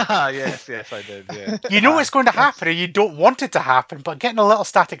 yes, I did, yeah. You know it's going to happen, and you don't want it to happen, but getting a little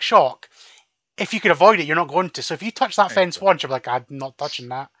static shock, if you can avoid it, you're not going to. So if you touch that fence once, you're like, I'm not touching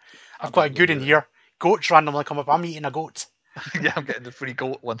that. I've got a good in here. Goats randomly come up, I'm eating a goat. Yeah, I'm getting the free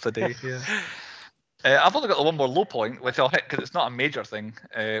goat once a day, yeah. I've only got the one more low point, which I'll hit because it's not a major thing,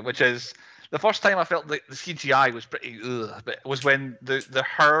 which is... The first time I felt like the CGI was pretty but it was when the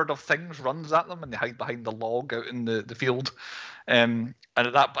herd of things runs at them and they hide behind the log out in the field. And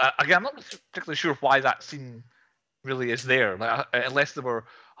at that, again, I'm not particularly sure why that scene really is there. Like, unless they were,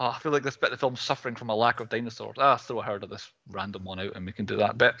 I feel like this bit of the film's suffering from a lack of dinosaurs. Throw a herd of this random one out and we can do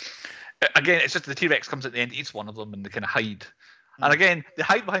that. But again, it's just the T-Rex comes at the end, eats one of them, and they kind of hide. And again, they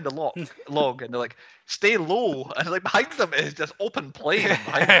hide behind the log, and they're like, "Stay low!" And like behind them is just open plain.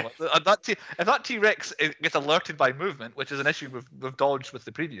 Behind them. If that T-Rex gets alerted by movement, which is an issue we've dodged with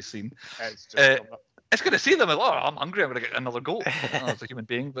the previous scene, it's going to see them as, "Oh, I'm hungry. I'm going to get another goat." As a human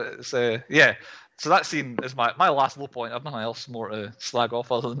being, but it's yeah. So that scene is my last low point. I've nothing else more to slag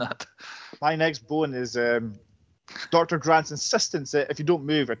off other than that. My next bone is Dr. Grant's insistence that if you don't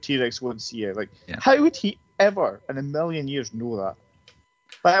move, a T-Rex won't see you. Like, how would he ever in a million years know that?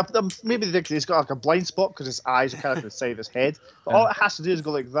 Like, maybe he's got like a blind spot because his eyes are kind of to the side of his head. But all it has to do is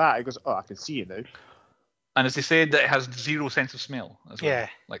go like that. He goes, "Oh, I can see you now." And as they said, that it has zero sense of smell as well. Yeah.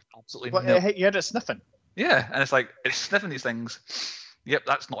 Like absolutely. But you heard it sniffing. Yeah, and it's like it's sniffing these things. Yep,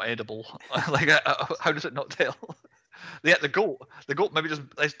 that's not edible. Like, how does it not tell? Yeah, the goat maybe just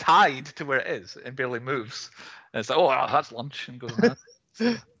is tied to where it is and barely moves. And it's like, oh, that's lunch, and goes mad.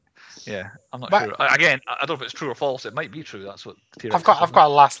 So, yeah, I'm not sure. Again, I don't know if it's true or false. It might be true. That's what I've got a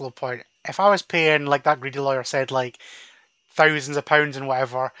last little point. If I was paying, like that greedy lawyer said, like thousands of pounds and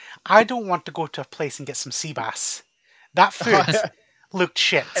whatever, I don't want to go to a place and get some sea bass. That food looked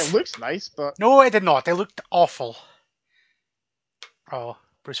shit. It looks nice, but no, it did not. It looked awful. Oh,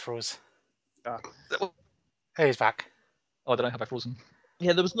 Bruce froze. Hey, he's back. Oh, did I have I frozen?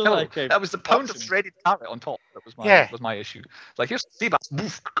 Yeah, there was no that was the pound of shredded carrot on top. That was my issue. Like, here's sea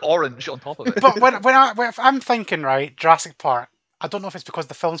bass, orange on top of it. But when I'm thinking, right, Jurassic Park, I don't know if it's because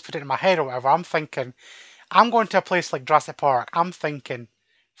the film's put it in my head or whatever. I'm thinking, I'm going to a place like Jurassic Park. I'm thinking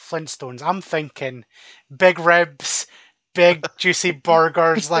Flintstones. I'm thinking big ribs, big juicy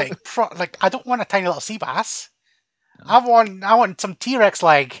burgers. Like I don't want a tiny little sea bass. I want some T-Rex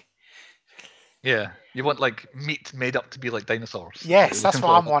leg. Yeah, you want like meat made up to be like dinosaurs. Yes, that's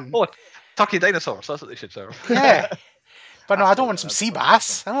what I'm wanting. Oh, turkey dinosaurs. That's what they should serve. Yeah, but no, I don't want some sea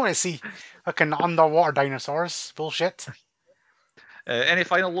bass. I don't want to see fucking underwater dinosaurs. Bullshit. Any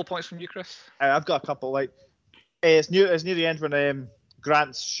final low points from you, Chris? I've got a couple. Like, it's near the end when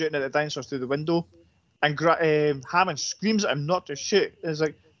Grant's shooting at the dinosaurs through the window, and Hammond screams at him not to shoot. It's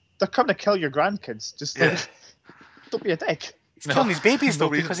like, they're coming to kill your grandkids. Just don't be a dick. He's killing his babies though,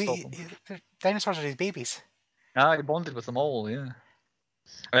 because dinosaurs are his babies. He bonded with them all. Yeah.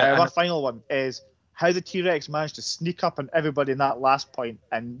 My final one is how the T-Rex managed to sneak up on everybody in that last point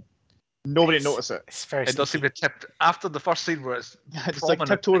and nobody noticed it. It does seem to be tipped after the first scene where it's like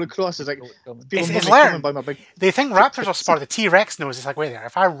tiptoeing across. It's like it's learned. They think raptors are smart. The T-Rex knows. It's like, wait there.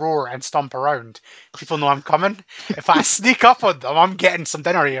 If I roar and stomp around, people know I'm coming. If I sneak up on them, I'm getting some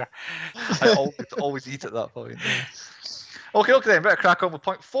dinner here. I always eat at that point. Yeah. Okay, then. Better crack on with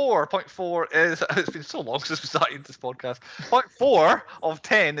point 4. Point 4 is... It's been so long since we started this podcast. Point 4 of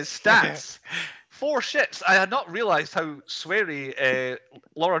 10 is stats. 4 shits. I had not realised how sweary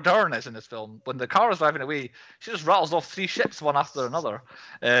Laura Dern is in this film. When the car is driving away, she just rattles off 3 shits one after another.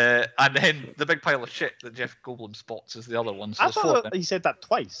 And then the big pile of shit that Jeff Goldblum spots is the other one. So I thought he said that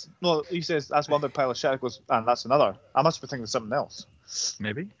twice. No, he says that's one big pile of shit. Goes, and that's another. I must be thinking of something else.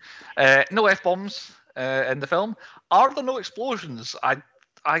 Maybe. No F-bombs in the film. Are there no explosions? I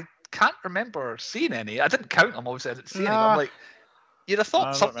can't remember seeing any. I didn't count them. Obviously, I didn't see any. I'm like, you'd have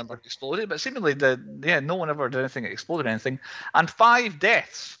thought something exploded, but seemingly no one ever did anything that exploded or anything. And 5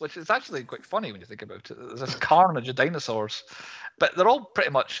 deaths, which is actually quite funny when you think about it. There's this carnage of dinosaurs, but they're all pretty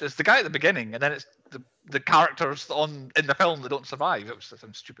much, it's the guy at the beginning, and then it's the characters in the film that don't survive. It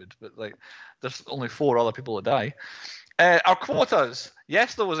sounds stupid, but like there's only 4 other people that die. Our quotas: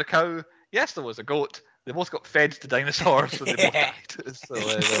 yes, there was a cow. Yes, there was a goat. They both got fed to dinosaurs, so they both died. So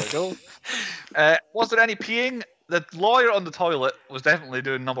there we go. Was there any peeing? The lawyer on the toilet was definitely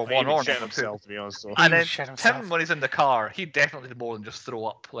doing number 1 or number 2. Himself, to be honest. So. And then Tim, when he's in the car, he definitely did more than just throw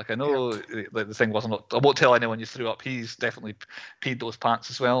up. Like, I know like the thing wasn't... I won't tell anyone you threw up. He's definitely peed those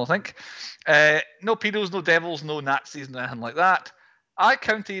pants as well, I think. No pedos, no devils, no Nazis, no anything like that. I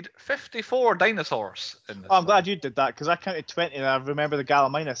counted 54 dinosaurs in this. I'm glad you did that, because I counted 20 and I remember the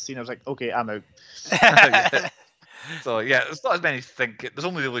Gallimimus scene. I was like, okay, I'm out. So yeah, it's not as many as you think. There's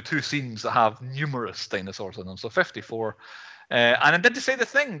only really 2 scenes that have numerous dinosaurs in them, so 54. And then did they say the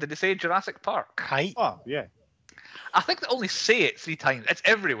thing? Did they say Jurassic Park? Oh, yeah. I think they only say it 3 times. It's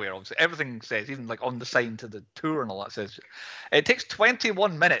everywhere, obviously. Everything says, even like on the sign to the tour and all that says. It takes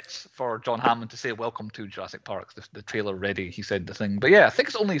 21 minutes for John Hammond to say "Welcome to Jurassic Park." The trailer ready, he said the thing. But yeah, I think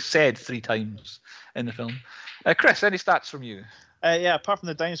it's only said 3 times in the film. Chris, any stats from you? Yeah, apart from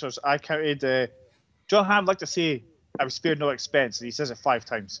the dinosaurs, I counted. John Hammond liked to say, "I was spared no expense," and he says it 5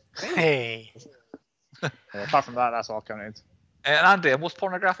 times. Hey. Apart from that, that's all counted. And Andy, a most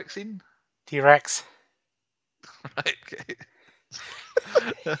pornographic scene? T-Rex. Right, okay.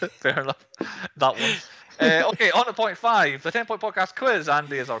 Fair enough. That one. Okay, on to point 5, the 10-point podcast quiz.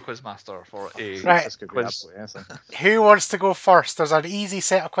 Andy is our quiz master for a quiz. Who wants to go first? There's an easy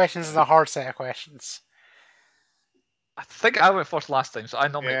set of questions and a hard set of questions. I think I went first last time, so I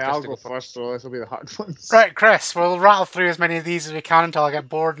nominate Chris I'll to go first, so this will be the hard ones. Right, Chris, we'll rattle through as many of these as we can until I get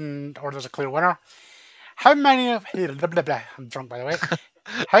bored or there's a clear winner. How many of... I'm drunk, by the way.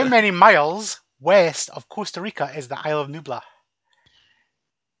 How many miles west of Costa Rica is the Isle of Nubla?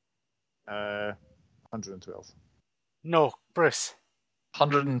 112. No, Bruce.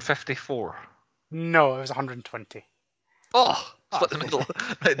 154. No, it was 120. Oh, split the middle.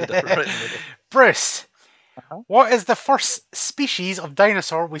 Right in the middle. Bruce, what is the first species of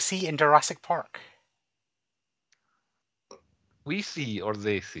dinosaur we see in Jurassic Park? We see or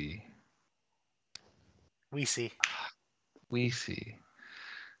they see? We see. We see.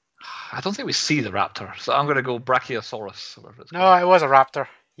 I don't think we see the raptor, so I'm going to go Brachiosaurus. No, it was a raptor.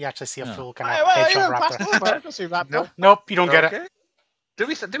 You actually see a full kind of headshot raptor. Nope, you don't get it. Do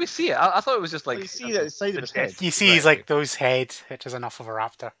we see it? I thought it was just like you see the side of his head. You see he's like those head, which is enough of a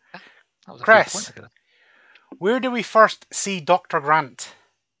raptor. That was a Chris, good point. where do we first see Dr. Grant?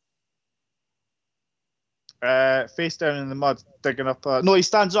 Face down in the mud, digging up. No, he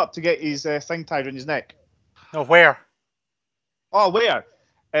stands up to get his thing tied around his neck. No, where? Oh, where?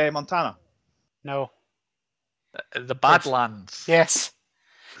 Montana. No. The Badlands. Yes.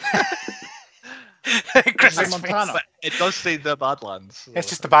 Chris is Montana. It does say the Badlands. So it's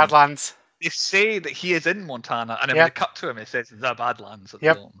just the Badlands. They say that he is in Montana, and then when they cut to him, it says the Badlands.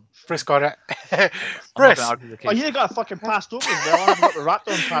 Yep. Bruce got it. Bruce. Oh, you got fucking passed over as well. I got the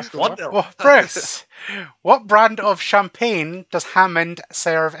raptor passed over. Oh, Bruce, what brand of champagne does Hammond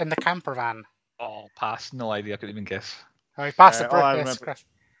serve in the camper van? Oh, pass. No idea. I couldn't even guess. Oh, he passed it, Bruce.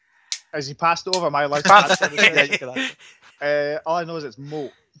 As he passed it over, my life. All I know is it's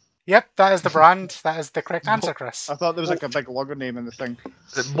Moat. Yep, that is the brand. That is the correct answer, Chris. I thought there was like a big logger name in the thing.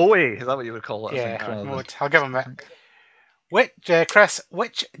 Is it Moe? Is that what you would call it? Yeah, Moat. I'll give him it. Chris,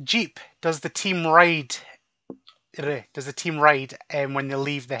 which Jeep does the team ride? When they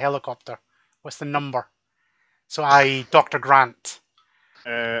leave the helicopter? What's the number? So Dr. Grant.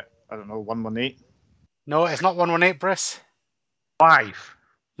 I don't know, 118. No, it's not 118, Bruce. 5.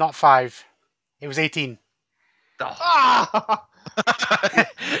 Not 5. It was 18. Oh.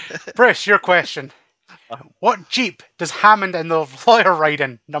 Bruce, your question. What Jeep does Hammond and the lawyer ride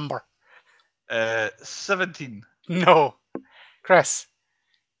in? Number? 17. No. Chris?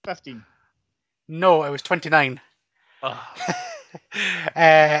 15. No, it was 29. Oh.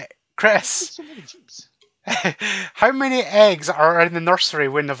 Chris? So many Jeeps. How many eggs are in the nursery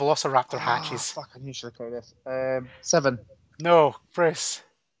when the Velociraptor hatches? Fuck, I knew you should have played this. 7. No, Bruce.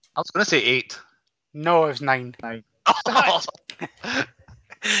 I was going to say 8. No, it was 9. 9.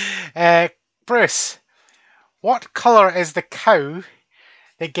 Bruce, what colour is the cow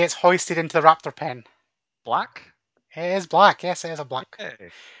that gets hoisted into the raptor pen? Black? It is black, yes, it is a black.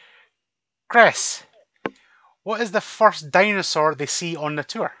 Okay. Chris, what is the first dinosaur they see on the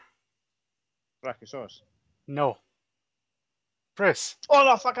tour? Brachiosaurus. No. Bruce? Oh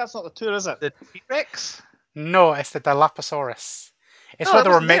no, fuck, that's not the tour, is it? The T-Rex? No, it's the Dilophosaurus. It's No, what they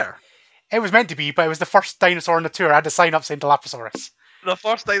were meant. there. It was meant to be, but it was the first dinosaur on the tour. I had to sign up saying Dilophosaurus. The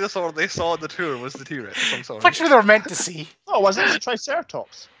first dinosaur they saw on the tour was the T-Rex. I'm sorry. Which they were meant to see. Oh, was it the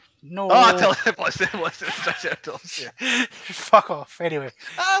Triceratops? No. Oh, I tell you, what's the Triceratops? Yeah. Fuck off. Anyway.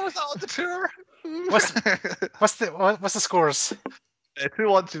 Was that on the tour? What's the scores?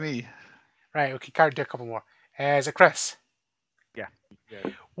 2-1 to me. Right, we can do a couple more. Is it Chris? Yeah.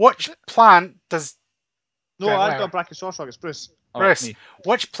 Which plant does... No, I've got Brachiosaurus. It's Bruce. Bruce, Right,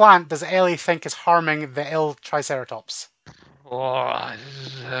 which plant does Ellie think is harming the ill Triceratops? Oh,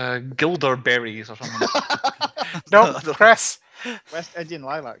 Gilderberries or something. No, Chris. West Indian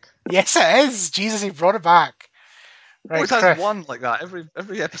lilac. Yes, it is. Jesus, he brought it back. Right, Always Chris. has one like that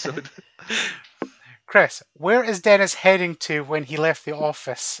every episode. Chris, where is Dennis heading to when he left the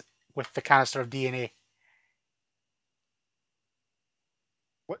office with the canister of DNA?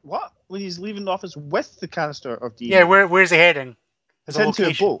 What? When he's leaving the office with the canister of DNA? Yeah, where's he heading? He's heading to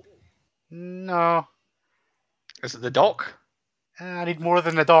a boat. No. Is it the dock? I need more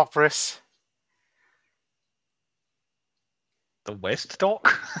than the dock, Bruce. The West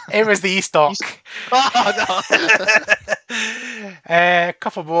Dock? It was the East Dock. Oh, no. A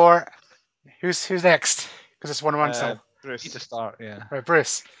couple more. Who's next? Because it's 1-1 still. Bruce. Need to start, yeah. Right,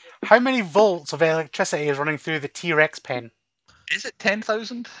 Bruce. How many volts of electricity is running through the T-Rex pen? Is it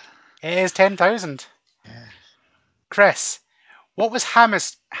 10,000? It is 10,000. Yeah. Chris, what was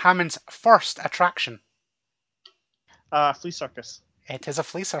Hammond's first attraction? Flea circus. It is a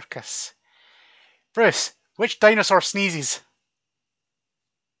flea circus. Bruce, which dinosaur sneezes?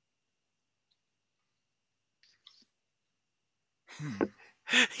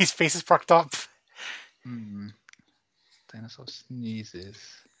 His face is perked up. Dinosaur sneezes.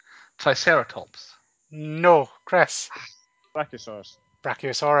 Triceratops. No, Chris. Brachiosaurus.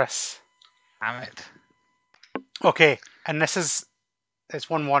 Brachiosaurus. Damn it. Okay, and it's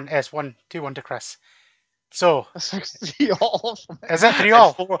 1-1. It's 2-1 to Chris. So That's 3 all. Is it 3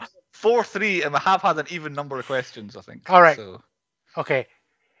 all? 4-3, and we have had an even number of questions, I think. All right. So. Okay.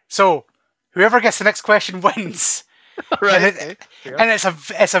 So whoever gets the next question wins. Right. And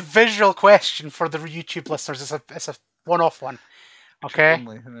it's a visual question for the YouTube listeners. It's a one-off one. Okay.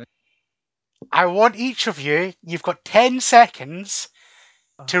 I want each of you, you've got 10 seconds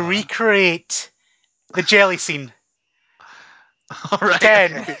to recreate the jelly scene. All right.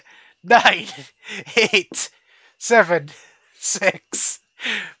 10, okay. 9, 8, 7, 6,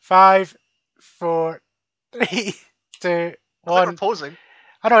 5, 4, 3, 2, 1. I'm proposing.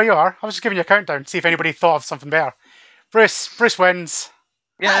 I know you are. I was just giving you a countdown, see if anybody thought of something better. Bruce wins.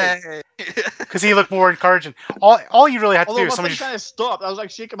 Yeah. Because he looked more encouraging. All you really had to do was somebody kind of stopped. I was like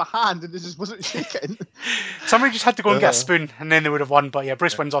shaking my hand and it just wasn't shaking. Somebody just had to go and get a spoon and then they would have won. But yeah,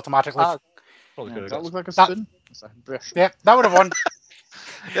 Bruce wins automatically. Does that look like a spoon? Yeah, that would have won.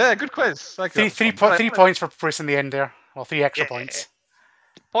 Yeah, good quiz. Three points for Bruce in the end there. Well, 3 extra points.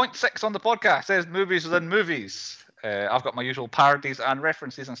 Point 6 on the podcast says movies within movies. I've got my usual parodies and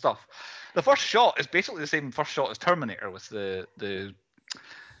references and stuff. The first shot is basically the same first shot as Terminator, with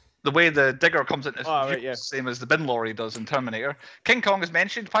the way the digger comes in is same as the bin lorry does in Terminator. King Kong is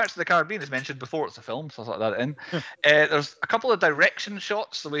mentioned. Pirates of the Caribbean is mentioned before it's a film, so I thought that in. There's a couple of direction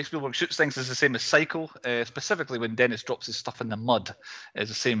shots. The way Spielberg shoots things is the same as Psycho. Specifically, when Dennis drops his stuff in the mud, is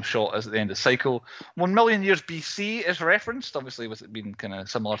the same shot as at the end of Psycho. 1 million years BC is referenced, obviously with it being kind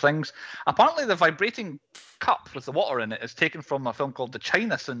of similar things. Apparently, the vibrating cup with the water in it is taken from a film called The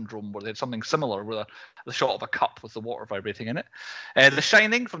China Syndrome, where they had something similar with the shot of a cup with the water vibrating in it. The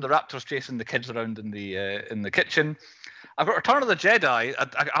Shining, from the raptors chasing the kids around in the kitchen. I've got Return of the Jedi.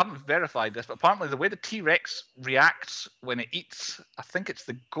 I haven't verified this, but apparently the way the T-Rex reacts when it eats, I think it's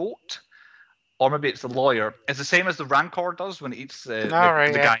the goat, or maybe it's the lawyer, is the same as the Rancor does when it eats the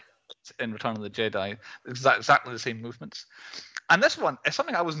guy in Return of the Jedi. It's exactly the same movements. And this one is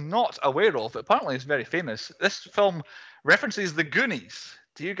something I was not aware of, but apparently it's very famous. This film references the Goonies.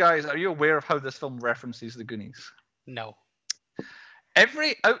 Are you aware of how this film references the Goonies? No.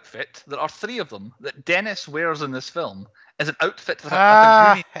 Every outfit, there are 3 of them, that Dennis wears in this film is an outfit that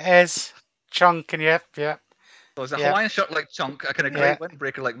a Goonies. It is. Chunk and yep. So there's a Hawaiian shirt like Chunk, a kind of grey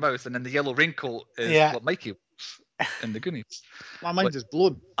windbreaker like Mouth, and then the yellow raincoat is what Mikey wears in the Goonies. My mind just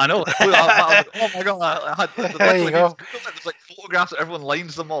blown. I know. Oh my god! I had there you go. There's like photographs. Everyone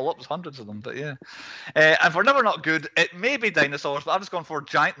lines them all up. There's hundreds of them, but yeah. And for Never Not Good, it may be dinosaurs, but I've just gone for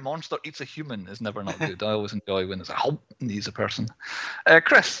giant monster eats a human is Never Not Good. I always enjoy when it's a hump and he's a person.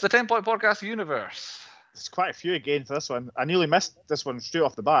 Chris, the 10-point podcast universe. There's quite a few again for this one. I nearly missed this one straight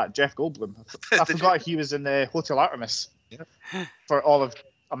off the bat. Jeff Goldblum. I forgot he was in Hotel Artemis for all of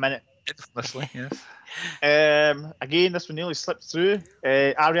a minute. Infamously, yes. Again, this one nearly slipped through.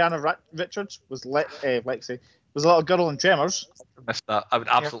 Ariana Richards was Lexi. Was a little girl in Tremors. I missed that. I would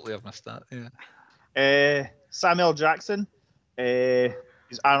absolutely have missed that. Yeah. Samuel Jackson.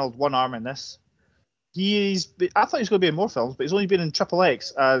 He's Arnold One Arm in this. I thought he was going to be in more films, but he's only been in Triple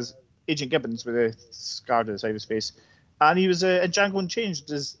X as Agent Gibbons with a scar on the side of his face, and he was in Django Unchained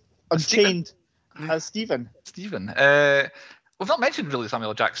as Stephen. We've not mentioned really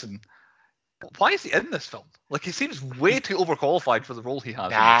Samuel Jackson. Why is he in this film? Like, he seems way too overqualified for the role he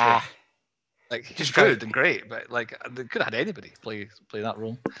has. Like, he's good and great, but like they could have had anybody play that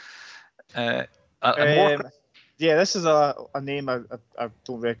role. This is a name I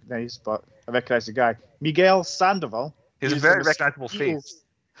don't recognise, but I recognise the guy. Miguel Sandoval. He's a very recognisable face.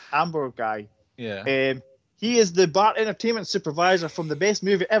 Amber guy. Yeah. He is the bar entertainment supervisor from the best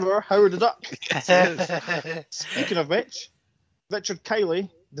movie ever, Howard the Duck. Yes, Speaking of which, Richard Kiley,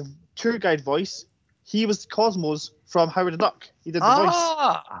 the tour guide voice, he was Cosmos from Howard the Duck. He did the voice.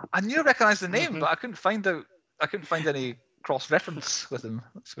 I knew I recognised the name, but I couldn't find any cross reference with him.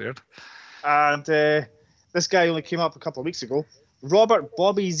 That's weird. And this guy only came up a couple of weeks ago. Robert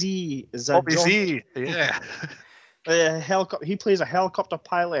Bobby Z is Bobby Z, yeah. He plays a helicopter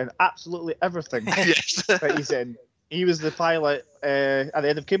pilot in absolutely everything that he's in. He was the pilot at the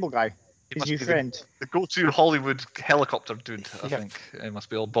end of Cable Guy. His new friend. The go-to Hollywood helicopter dude, I think. It must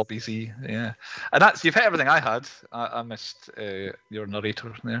be old Bobby Z. Yeah. And you've hit everything I had. I missed your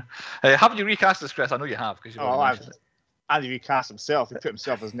narrator there. Haven't you recast this, Chris? I know you have, because you've already mentioned it. And he recast himself. He put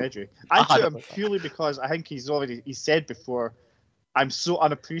himself as Nedry. I put him purely because I think he said before, I'm so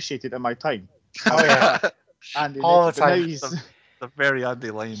unappreciated in my time. Oh, yeah. Andy all the time. He's the very Andy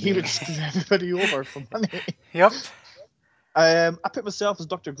line. He would screw everybody over for money. Yep. I put myself as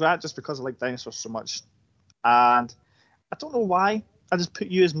Dr. Grant just because I like dinosaurs so much. And I don't know why. I just put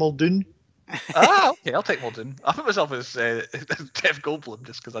you as Muldoon. Okay, I'll take Muldoon. I put myself as Jeff Goldblum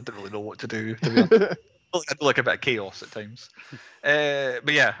just because I didn't really know what to do. To be honest. I do like a bit of chaos at times.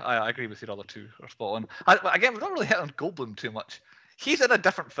 But yeah, I agree with your other two are spot on. Again, we've not really hit on Goldblum too much. He's in a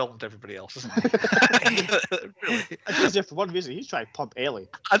different film to everybody else, isn't he? Really. I think for one reason, he's trying to pump Ellie.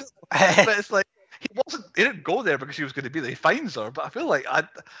 But it's like, He didn't go there because she was going to be there. He finds her, but I feel like I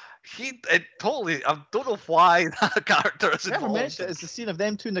don't know why that character is involved. Never mentioned it. It's the scene of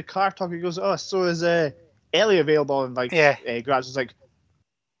them two in the car talking. He goes, "Oh, so is Ellie available?" And like, Graz was like,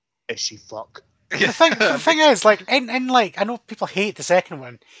 "Is she fuck?" The thing is, like, in like, I know people hate the second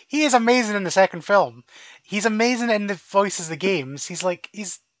one. He is amazing in the second film. He's amazing in the voices of the games. He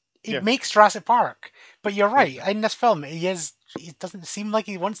makes Jurassic Park. But you're right. In this film, he doesn't seem like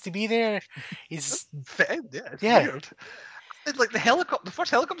he wants to be there. He's it's weird. It's like the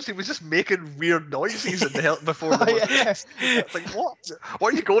first helicopter scene was just making weird noises in the before the It's like,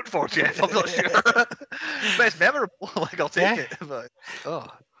 what are you going for, Jeff? I'm not sure. But it's memorable. Like, I'll take it. But,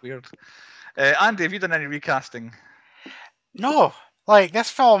 weird. Andy, have you done any recasting? No. Like, this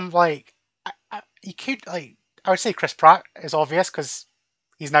film, like, you could, like, I would say Chris Pratt is obvious because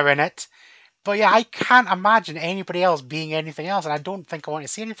he's now in it. But yeah, I can't imagine anybody else being anything else, and I don't think I want to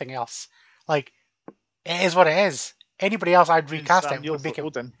see anything else. Like, it is what it is. Anybody else I'd recast it would make it.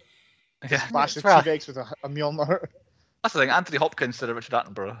 Odin. Yeah. Smash the T-Rex with a Mjolnir. That's the thing. Anthony Hopkins instead of Richard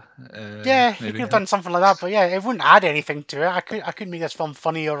Attenborough. He could have done something like that, but yeah, it wouldn't add anything to it. I couldn't make this film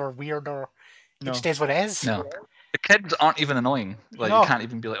funnier or weird or it just is what it is. No. The kids aren't even annoying. Like, you can't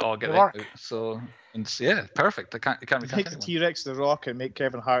even be like, get it out. So, perfect. You can't recast Make the T-Rex the Rock and make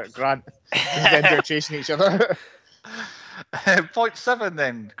Kevin Hart Grant. And then they're chasing each other. Point 7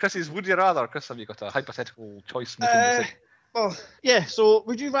 then. Chris's Would You Rather. Chris, have you got a hypothetical choice making decision? Well, yeah, so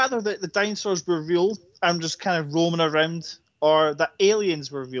would you rather that the dinosaurs were real and just kind of roaming around, or that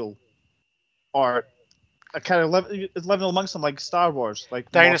aliens were real? Or kind of living amongst them like Star Wars?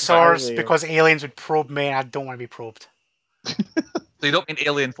 Like dinosaurs, because aliens would probe me and I don't want to be probed. So you don't mean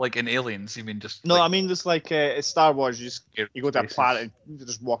aliens like in Aliens, you mean just... No, I mean just like it's Star Wars, you go to a planet and you're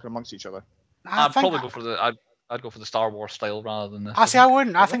just walking amongst each other. I'd probably go for I'd go for the Star Wars style rather than this. I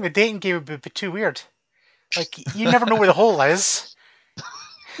wouldn't. I think the dating game would be too weird. Like, you never know where the hole is.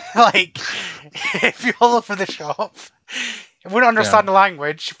 Like, if you all over the shop, you wouldn't understand the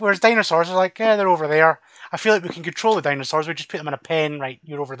language. Whereas dinosaurs are like, they're over there. I feel like we can control the dinosaurs. We just put them in a pen, right?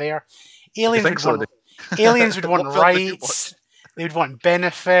 You're over there. Aliens would want rights. They would want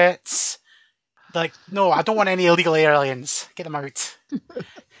benefits. Like, no, I don't want any illegal aliens. Get them out.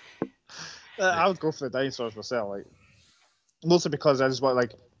 I would go for the dinosaurs myself, like mostly because I just want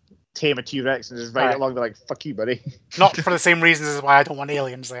like tame a T-Rex and just ride it along. They're like, "Fuck you, buddy." Not for the same reasons as why I don't want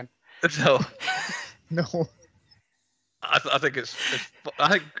aliens. Then no. I think I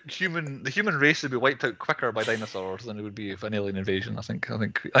think the human race would be wiped out quicker by dinosaurs than it would be if an alien invasion. I think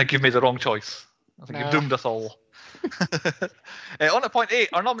you've made the wrong choice. I think you've doomed us all. On to point 8,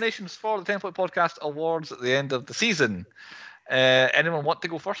 our nominations for the 10 Point Podcast Awards at the end of the season. Anyone want to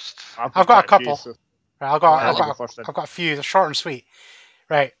go first? I've got a couple. I've got a few. They're short and sweet.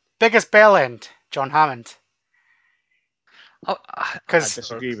 Right. Biggest bell end, John Hammond. I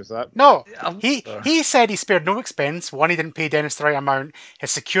disagree with that. No, he said he spared no expense. One, he didn't pay Dennis the right amount.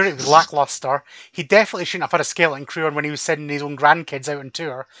 His security was lackluster. He definitely shouldn't have had a skeleton crew on when he was sending his own grandkids out on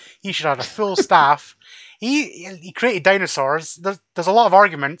tour. He should have had a full staff. He created dinosaurs. There's a lot of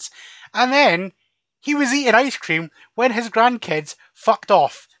arguments. And then he was eating ice cream when his grandkids fucked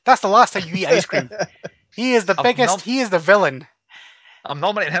off. That's the last time you eat ice cream. He is the biggest. He is the villain. I'm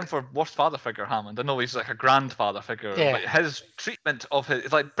nominating him for worst father figure, Hammond. I know he's like a grandfather figure, but his treatment of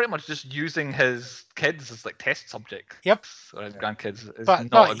his, like pretty much just using his kids as like test subject. Yep. Or his grandkids is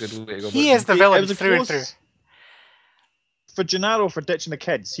not a good way to go. He is the villain through and through. For Gennaro for ditching the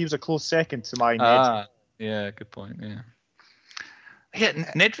kids, he was a close second to my Ned. Yeah, good point. Yeah,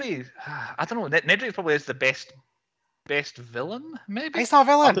 Nedry. I don't know. Nedry probably is the best villain. Maybe he's not a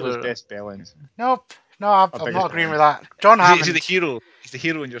villain. I thought it was best villains. Nope. No, I'm not agreeing with that. John Hammond. Is he the hero? He's the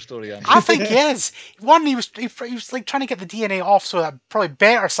hero in your story, Andy. I think he is. One, he was like trying to get the DNA off so that probably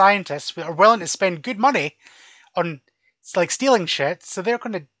better scientists are willing to spend good money on like stealing shit, so they're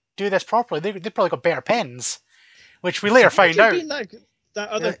going to do this properly. They probably got better pens, which we later find out. That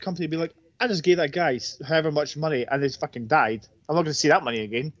other company be like, I just gave that guy however much money and he's fucking died. I'm not going to see that money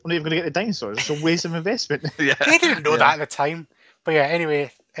again. I'm not even going to get the dinosaurs. It's a waste of investment. They didn't know that at the time. But yeah,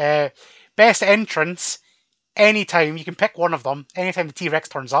 anyway, best entrance, anytime, you can pick one of them, anytime the T-Rex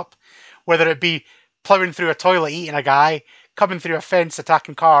turns up, whether it be ploughing through a toilet, eating a guy, coming through a fence,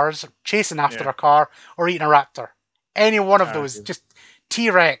 attacking cars, chasing after a car, or eating a raptor. Any one of those, just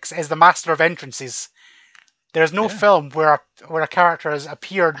T-Rex is the master of entrances. There's no film where a character has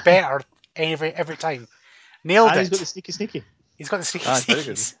appeared better every time. Nailed it. He's got the sneaky. He's got the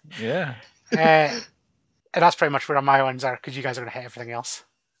sneakies. Yeah. And that's pretty much where my ones are, because you guys are going to hit everything else.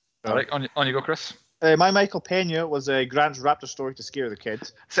 All right, on you go, Chris. My Michael Pena was Grant's raptor story to scare the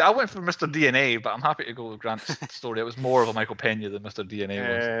kids. See, I went for Mr. DNA, but I'm happy to go with Grant's story. It was more of a Michael Pena than Mr. DNA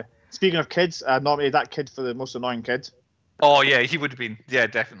was. Speaking of kids, I nominated that kid for the most annoying kid. Oh yeah, he would have been. Yeah,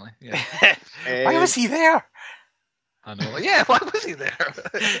 definitely. Yeah. Why was he there? I know. Yeah, why was he there?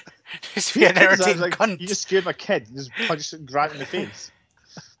 Just be an irritating cunt. You just scared my kid. You just punched Grant in the face.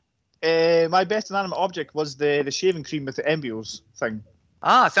 My best inanimate object was the shaving cream with the embryos thing. So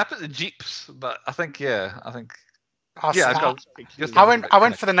I put the Jeeps, but I think. Oh, yeah, I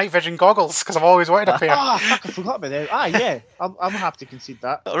went for the night vision goggles because I've always wanted a pair. Fuck, I forgot about them. Yeah, I'm happy to concede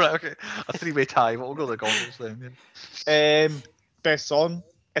that. All right, okay, a three-way tie, but we'll go with the goggles then. Best song,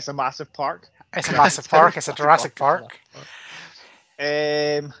 It's a Massive Park. It's a massive park. It's a Jurassic Park.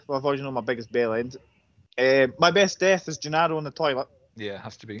 Well, I've already known my biggest bail end. My best death is Gennaro in the toilet. Yeah, it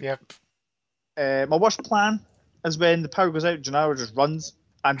has to be. Yep. My worst plan is when the power goes out, Gennaro just runs,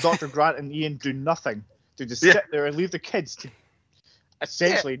 and Dr. Grant and Ian do nothing. They just sit there and leave the kids to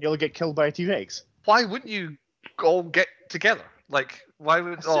essentially nearly get killed by a T-Rex. Why wouldn't you all get together? Like, why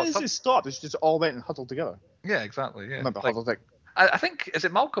would... As soon as it stopped, it's just all went and huddled together. Yeah, exactly, yeah. Remember, huddled like... I think, is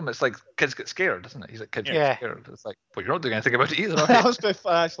it Malcolm? It's like kids get scared, isn't it? He's like, kids get scared. It's like, well, you're not doing anything about it either, are you? I was bit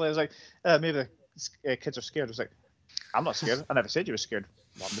actually. I was like, maybe the kids are scared. I was like, I'm not scared. I never said you were scared.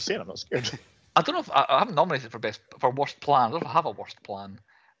 Well, I'm just saying I'm not scared. I don't know if I haven't nominated for worst plan. I don't know if I have a worst plan,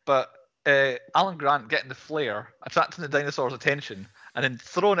 but Alan Grant getting the flare, attracting the dinosaurs' attention, and then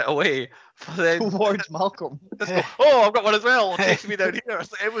throwing it away for them towards Malcolm. Oh, I've got one as well. Chase me down here.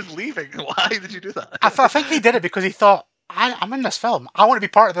 It was leaving. Why did you do that? I think he did it because he thought, I'm in this film. I want to be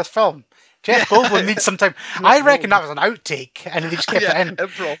part of this film. Jeff Goldblum needs some time. I reckon that was an outtake, and he just kept it in.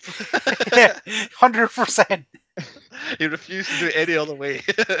 Improv. Yeah, 100%. He refused to do it any other way.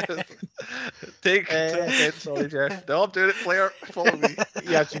 Sorry, Jeff. No, I'm doing it, Claire. Follow me.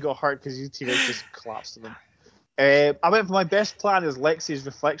 He actually got hurt because his T-Rex just collapsed to him. I went for my best plan is Lexi's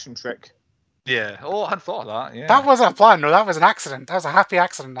reflection trick. Yeah. Oh, I hadn't thought of that. Yeah. That wasn't a plan. No, that was an accident. That was a happy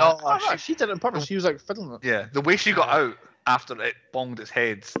accident. She did it on purpose. She was like fiddling it. Yeah. The way she got out after it bonged its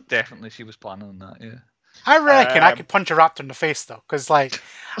head, definitely she was planning on that. Yeah. I reckon I could punch a raptor in the face though, because like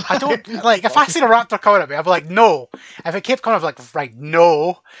I don't like if I seen a raptor coming at me, I'd be like no. If it kept coming, I'd be like right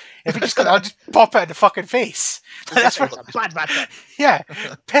no. If it just I'll just pop it in the fucking face. Like, that's what. Bad raptor. Yeah,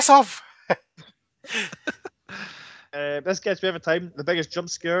 piss off. This gets me every time. The biggest jump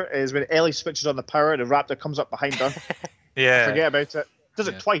scare is when Ellie switches on the power and the raptor comes up behind her. Yeah. Forget about it. Does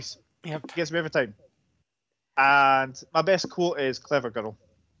it twice. Yep. Gets me every time. And my best quote is "Clever girl."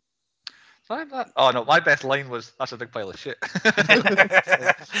 Oh no, my best line was "That's a big pile of shit."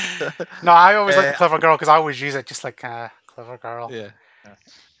 No, I always like the clever girl because I always use it just like clever girl. Yeah.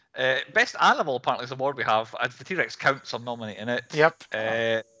 Best animal apparently is the award we have. The T-Rex counts. I'm nominating it. Yep.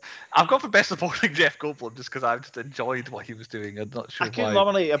 I've gone for best supporting Jeff Goldblum just because I just enjoyed what he was doing. I'm not sure I why. can't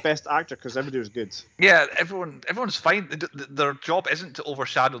nominate a best actor because everybody was good. Yeah, everyone's fine. Their job isn't to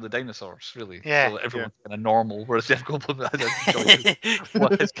overshadow the dinosaurs, really. Yeah. So everyone's kind of normal, whereas Jeff Goldblum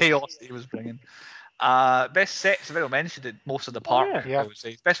enjoyed his chaos that he was bringing. Best sets, I've already mentioned it, most of the park. Yeah. I would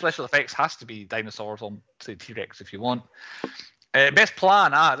say. Best special effects has to be dinosaurs on, say, T-Rex if you want. Best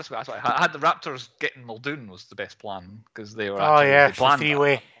plan, that's what I had. The Raptors getting Muldoon was the best plan because they were. They planned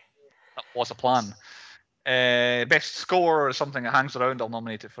three-way. That was a plan. Best score is something that hangs around. I'll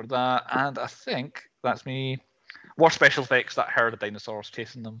nominate it for that. And I think that's me. Worst special effects, that herd of dinosaurs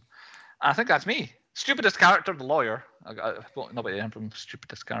chasing them. And I think that's me. Stupidest character, the lawyer. Nobody in from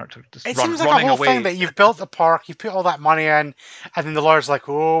stupidest character. It seems like a whole thing that you've built the park, you've put all that money in, and then the lawyer's like,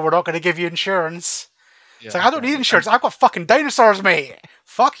 "Oh, we're not going to give you insurance." Yeah, it's like, I don't need insurance. I've got fucking dinosaurs, mate.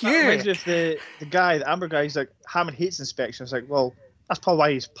 Fuck you. Reminds me of the guy, the Amber guy. He's like, Hammond hates inspection. It's like, well, that's probably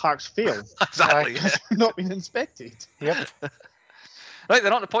why his parks fail. Exactly. Not being inspected. Yep. Right,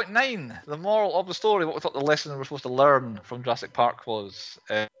 they're on to point 9. The moral of the story. What we thought the lesson we were supposed to learn from Jurassic Park was.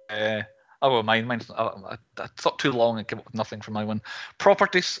 Mine. I thought too long and came up with nothing for my one. Proper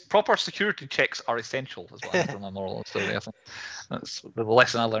security checks are essential. Is what I have for my moral of the story. I think that's the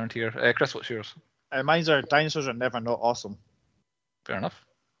lesson I learned here. Chris, what's yours? Mine's are dinosaurs are never not awesome. Fair enough.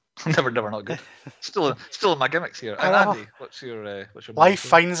 never not good. Still in my gimmicks here. And Andy, what's your life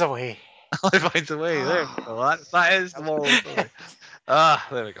finds a way. Life finds a way. There. Well, that is the moral of the story.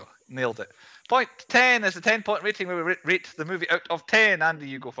 There we go. Nailed it. Point 10 is the 10-point rating where we rate the movie out of 10. Andy,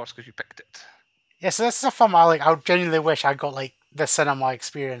 you go first because you picked it. Yeah, so this is a film I genuinely wish I got like the cinema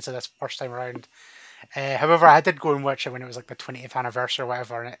experience of this first time around. However, I did go and watch it when it was like the 20th anniversary or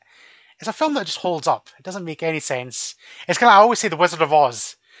whatever, and it's a film that just holds up. It doesn't make any sense. It's kind of, I always say The Wizard of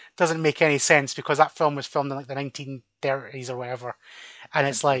Oz doesn't make any sense because that film was filmed in like the 1930s or whatever, and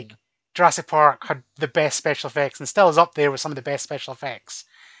it's like Jurassic Park had the best special effects and still is up there with some of the best special effects.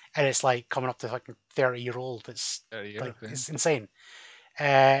 And it's like coming up to like 30-year-old. It's like it's insane.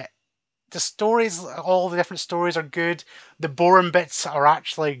 The stories, all the different stories are good. The boring bits are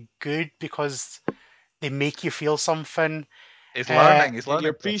actually good because they make you feel something. He's learning. He's learning.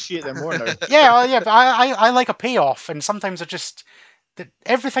 You appreciate them more now. Yeah, but I like a payoff, and sometimes they're just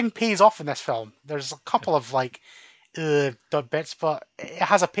everything pays off in this film. There's a couple of like bits, but it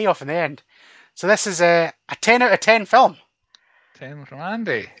has a payoff in the end. So this is a 10 out of 10 film. 10 from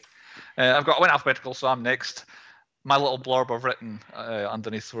Andy. I went alphabetical, so I'm next. My little blurb I've written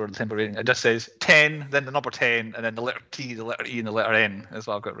underneath for the temporary rating, it just says 10, then the number 10, and then the letter T, the letter E, and the letter N is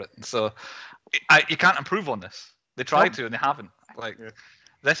what I've got written. So you can't improve on this. They tried to, and they haven't.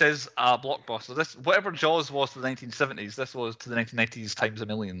 This is a blockbuster. This, whatever Jaws was to the 1970s, this was to the 1990s times a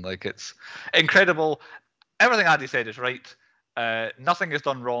million. Like, it's incredible. Everything Andy said is right. Nothing is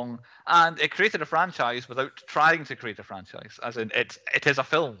done wrong, and it created a franchise without trying to create a franchise. As in, it is a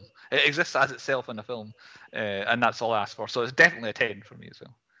film. It exists as itself in a film, and that's all I ask for. So it's definitely a 10 for me as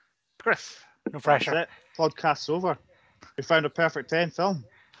well. Chris, no pressure. That's it. Podcast's over. We found a perfect 10 film.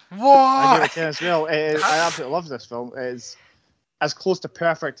 What? I give it a 10 as well. I absolutely love this film. It's as close to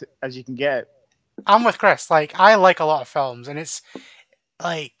perfect as you can get. I'm with Chris. Like, I like a lot of films, and it's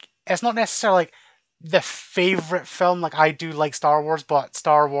like it's not necessarily like the favorite film. Like, I do like Star Wars, but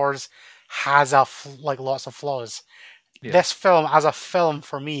Star Wars has lots of flaws. Yeah. This film, as a film,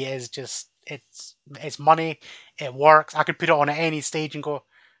 for me, is just it's money. It works. I could put it on at any stage and go,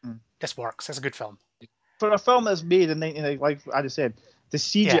 this works. It's a good film. For a film that's made in 1990, like I just said, the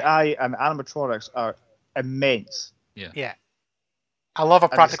CGI and animatronics are immense. Yeah. I love a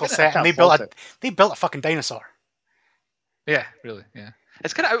practical set, and they built a fucking dinosaur. Yeah, really. Yeah,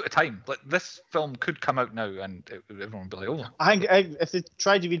 it's kind of out of time. Like, this film could come out now, and everyone would be like, "Oh." I think if they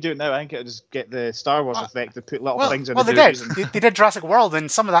tried to redo it now, I think it would just get the Star Wars effect to put little things in. Well, they did. They did Jurassic World, and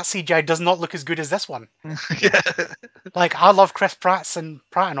some of that CGI does not look as good as this one. Yeah. Like, I love Chris Pratt and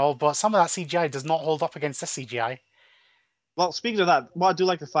all, but some of that CGI does not hold up against this CGI. Well, speaking of that, what I do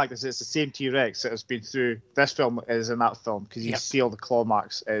like the fact is it's the same T-Rex that has been through this film is in that film, because you see all the claw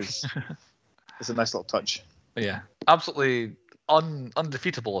marks. It's a nice little touch. Yeah, absolutely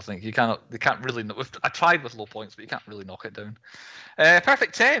undefeatable. I think they can't really. I tried with low points, but you can't really knock it down.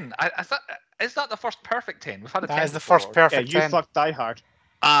 Perfect 10. Is that the first perfect 10? We've had a 10. That is the first perfect 10. You fucked Die Hard.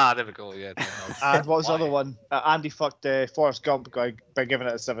 There we go. Yeah. And what was the other one? Andy fucked Forrest Gump by giving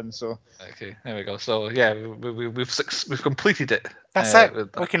it a 7. So okay, there we go. So yeah, we've completed it. That's it.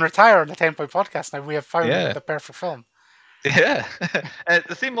 We can retire on the 10-point podcast now. We have found the perfect film. Yeah.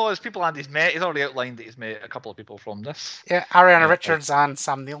 The theme was people Andy's met. He's already outlined that he's met a couple of people from this. Yeah, Ariana Richards and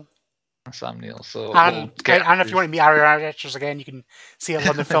Sam Neill. So and if you want to meet Ariana Richards again, you can see it at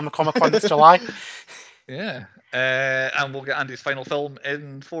London Film and Comic Con this July. Yeah. And we'll get Andy's final film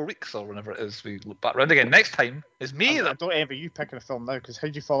in 4 weeks or whenever it is we look back around again. Next time is me. I don't envy you picking a film now, because how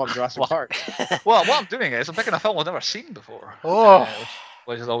do you follow up Jurassic Park? Well, what I'm doing is I'm picking a film I've never seen before.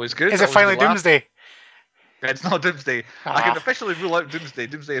 Which is always good. Is it finally Doomsday? It's not Doomsday. I can officially rule out Doomsday.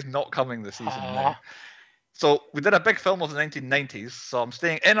 Doomsday is not coming this season now. So we did a big film of the 1990s. So I'm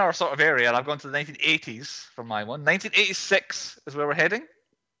staying in our sort of area, and I've gone to the 1980s for my one. 1986 is where we're heading.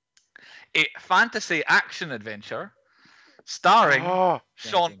 A fantasy action adventure starring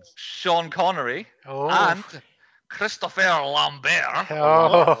Sean Connery and Christopher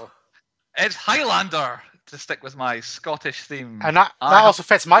Lambert. It's Highlander, to stick with my Scottish theme. And that also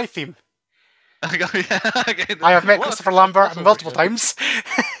fits my theme. I have met Christopher Lambert multiple times.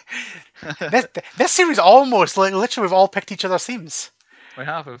 This series almost, like, literally, we've all picked each other's themes. We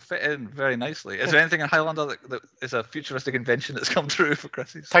have. We've fit in very nicely. Is there anything in Highlander that is a futuristic invention that's come true for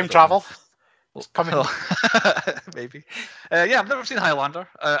Chris's? Time travel. Coming. Maybe. I've never seen Highlander.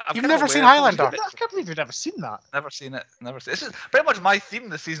 You've never seen Highlander? I can't believe you've never seen that. Never seen it. This is pretty much my theme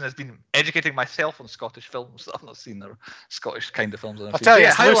this season, has been educating myself on Scottish films. I've not seen the Scottish kind of films. I'll tell you,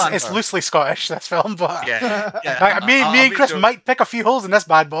 it's loosely Scottish, this film, but me and Chris might pick a few holes in this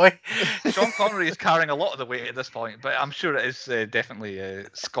bad boy. Sean Connery is carrying a lot of the weight at this point, but I'm sure it is definitely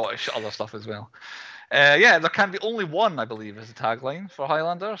Scottish other stuff as well. There can be only one, I believe, is the tagline for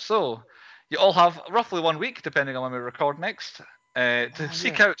Highlander. So you all have roughly 1 week, depending on when we record next, to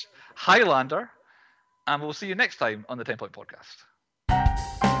seek out Highlander, and we'll see you next time on the 10 Point Podcast.